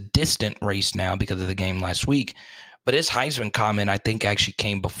 it's a distant race now because of the game last week. But his Heisman comment, I think, actually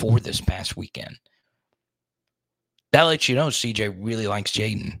came before this past weekend. That lets you know CJ really likes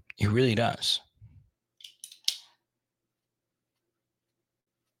Jaden. He really does.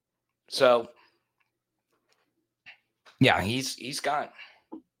 So, yeah, he's got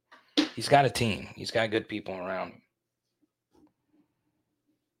a team. He's got good people around him.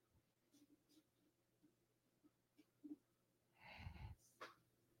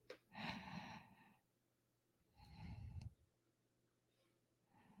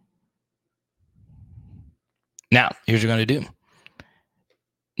 Now, here's what we're going to do.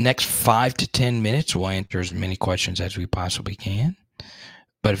 Next 5 to 10 minutes, we'll answer as many questions as we possibly can.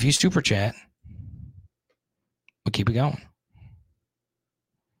 But if you super chat, we'll keep it going.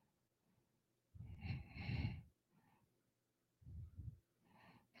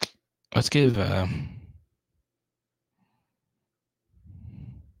 Let's give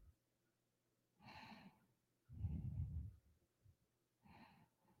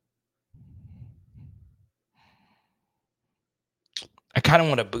I kind of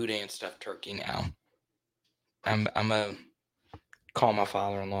want a boudin stuffed turkey now. I'm gonna call my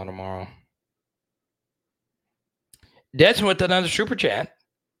father-in-law tomorrow. Desmond with another super chat.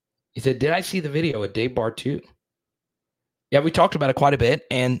 He said, "Did I see the video at Dave Bar 2?" Yeah, we talked about it quite a bit,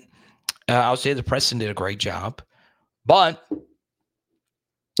 and I'll say the Preston did a great job. But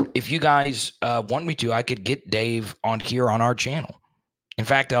if you guys want me to, I could get Dave on here on our channel. In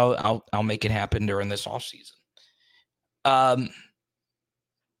fact, I'll make it happen during this off season.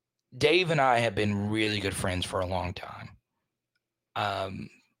 Dave and I have been really good friends for a long time.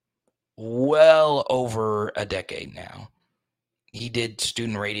 Well over a decade now. He did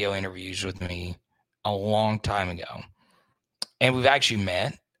student radio interviews with me a long time ago. And we've actually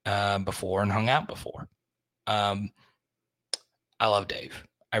met before and hung out before. I love Dave.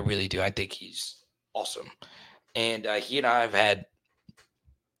 I really do. I think he's awesome. And he and I have had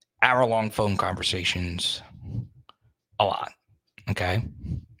hour-long phone conversations a lot. Okay.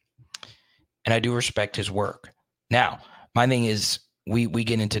 And I do respect his work. Now, my thing is we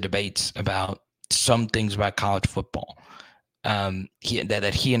get into debates about some things about college football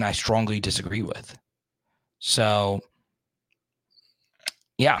that he and I strongly disagree with. So,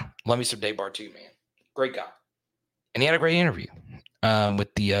 yeah, love me some Dave Bar 2, man. Great guy. And he had a great interview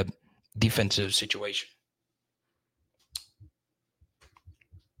with the defensive situation.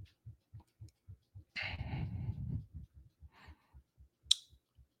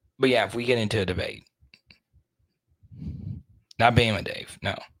 But yeah, if we get into a debate, not Bama Dave,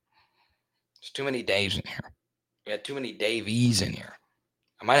 no. There's too many Daves in here. We got too many Dave E's in here.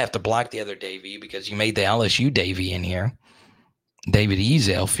 I might have to block the other Dave E because you made the LSU Dave E in here. David E's,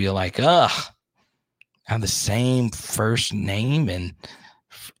 they'll feel like, have the same first name and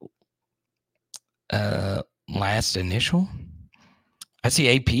last initial. I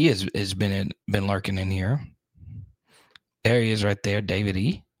see AP has been lurking in here. There he is right there, David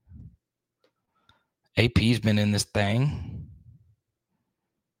E. AP's been in this thing.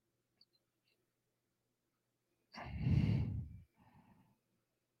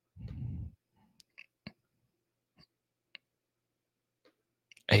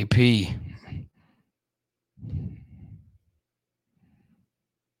 AP.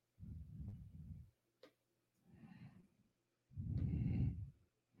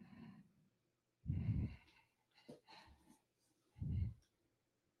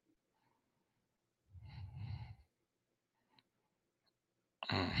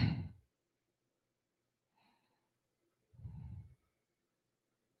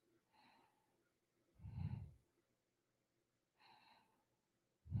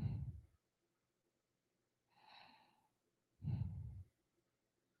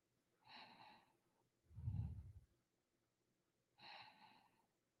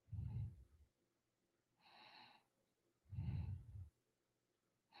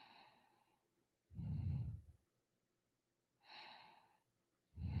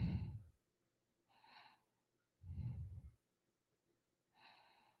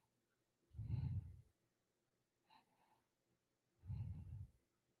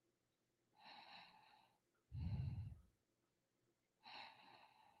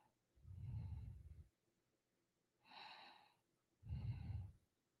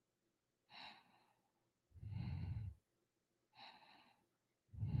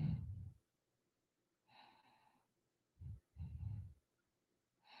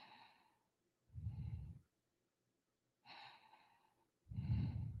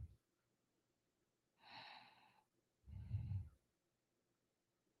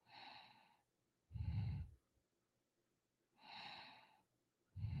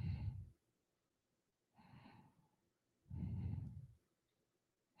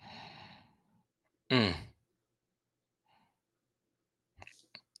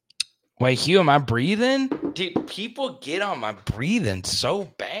 Wait, Hugh, am I breathing? Dude, people get on my breathing so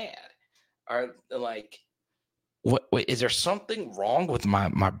bad. are like, what? Wait, is there something wrong with my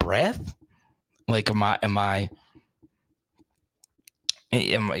breath? Like, am I?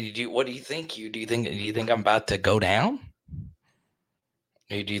 What do you think? Do you think I'm about to go down?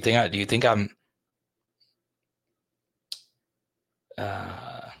 Do you think I'm?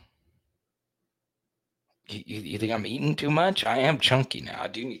 Uh, you think I'm eating too much? I am chunky now. I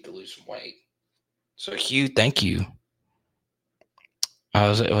do need to lose some weight. So Hugh, thank you.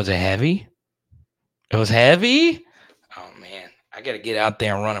 Was it heavy? It was heavy. Oh man, I gotta get out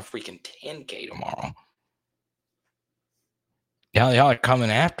there and run a freaking 10K tomorrow. Y'all are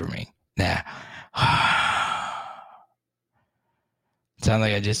coming after me. Nah. Sound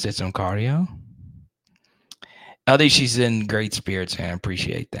like I just did some cardio. I think she's in great spirits, and I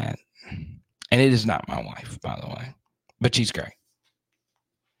appreciate that. And it is not my wife, by the way, but she's great.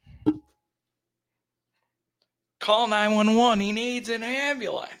 Call 911. He needs an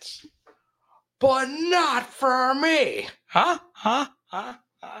ambulance, but not for me. Huh? Now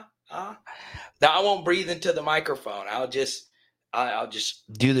I won't breathe into the microphone. I'll just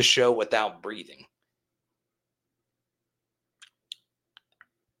do the show without breathing.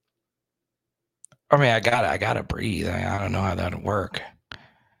 I mean, I gotta breathe. I don't know how that'll work.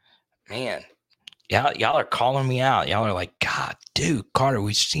 Man, y'all are calling me out. Y'all are like, God, dude, Carter,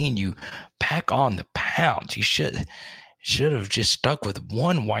 we've seen you pack on the pounds. You should have just stuck with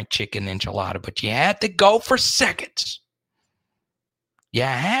one white chicken enchilada, but you had to go for seconds. You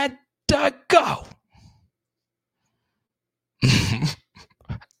had to go.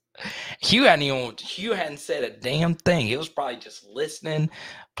 Hugh hadn't said a damn thing. He was probably just listening,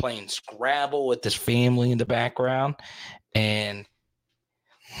 playing Scrabble with his family in the background, and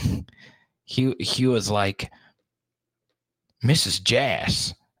Hugh was like, Mrs.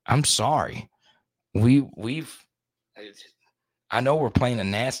 Jazz, I'm sorry. I know we're playing a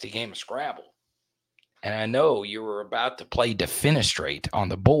nasty game of Scrabble, and I know you were about to play defenestrate on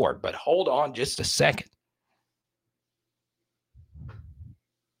the board, but hold on just a second.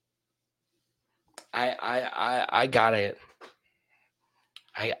 I gotta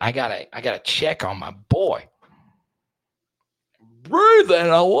check on my boy. Breathing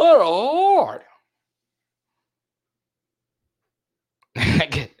a little hard.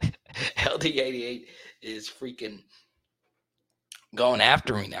 LD88 is freaking going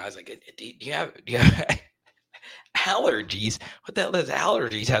after me now. I was like, do you have allergies? What the hell does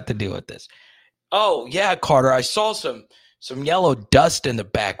allergies have to do with this? Oh yeah, Carter, I saw some yellow dust in the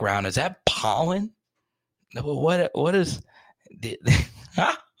background. Is that pollen? What is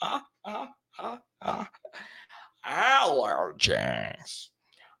allergies?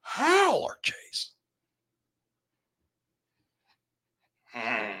 Allergies.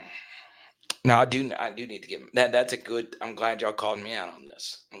 No, I do need to get that. That's a good. I'm glad y'all called me out on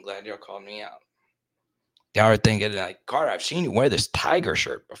this. I'm glad y'all called me out. Y'all are thinking like, Carter, I've seen you wear this tiger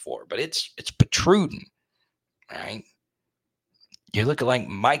shirt before, but it's protruding, right? You're looking like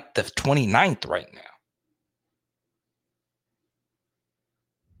Mike the 29th right now.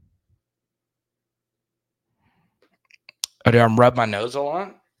 Oh, do I rub my nose a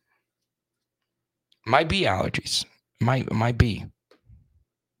lot? Might be allergies. Might be.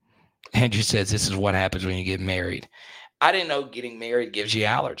 Andrew says this is what happens when you get married. I didn't know getting married gives you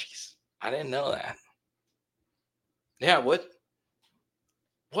allergies. I didn't know that. Yeah, what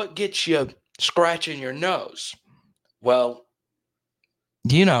gets you scratching your nose? Well,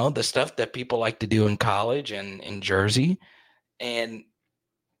 you know, the stuff that people like to do in college and in Jersey, and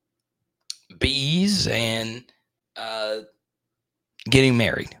bees, and getting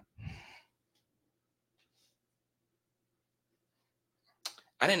married.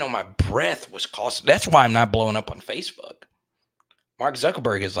 I didn't know my breath was costing. That's why I'm not blowing up on Facebook. Mark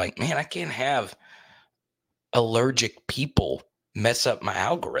Zuckerberg is like, man, I can't have allergic people mess up my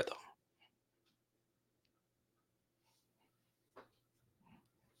algorithm.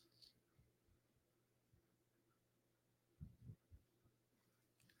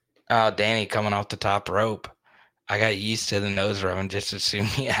 Danny coming off the top rope. I got used to the nose rub and just assumed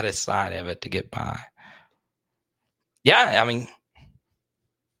he had a side of it to get by. Yeah, I mean,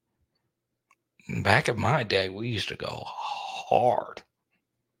 back in my day, we used to go hard.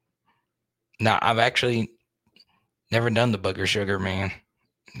 Now, I've actually never done the booger sugar, man.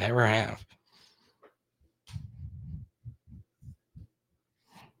 Never have.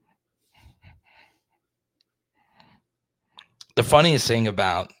 The funniest thing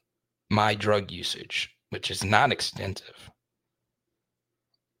about my drug usage, which is not extensive,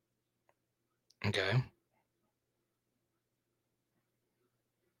 okay,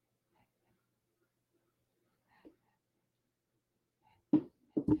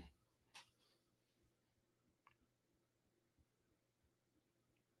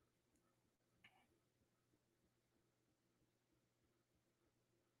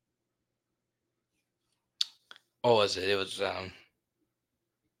 What was it? It was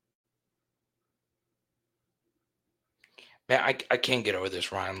man, I can't get over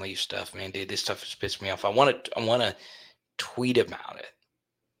this Ryan Leaf stuff, man, dude. This stuff has pissed me off. I wanna tweet about it.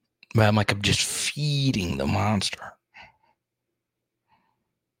 But I'm like, I'm just feeding the monster.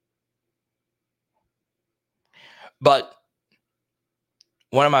 But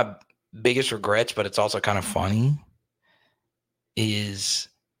one of my biggest regrets, but it's also kind of funny, is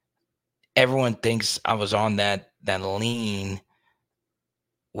everyone thinks I was on that lean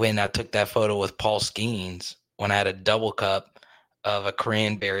when I took that photo with Paul Skeens when I had a double cup of a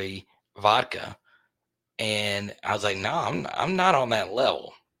cranberry vodka. And I was like, no, I'm not on that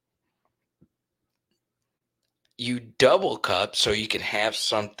level. You double cup so you can have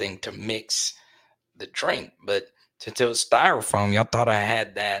something to mix the drink. But since it was styrofoam, y'all thought I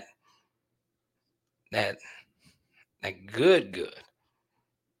had that good.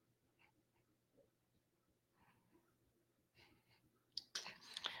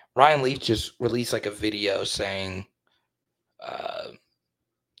 Ryan Leaf just released like a video saying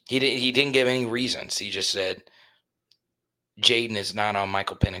he didn't give any reasons. He just said Jaden is not on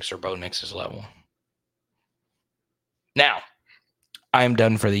Michael Penix or Bo Nix's level. Now, I am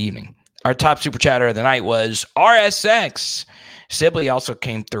done for the evening. Our top super chatter of the night was RSX. Sibley also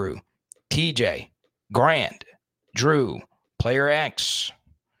came through. TJ, Grant, Drew, Player X,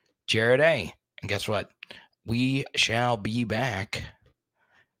 Jared A. And guess what? We shall be back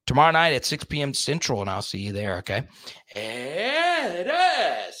tomorrow night at 6 p.m. Central, and I'll see you there, okay? And it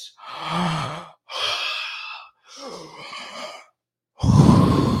is.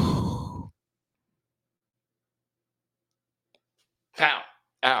 Pow.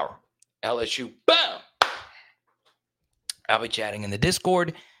 Our LSU. Boom. I'll be chatting in the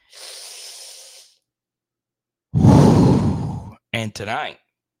Discord. And tonight,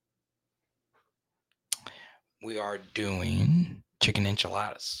 we are doing chicken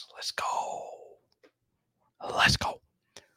enchiladas. Let's go.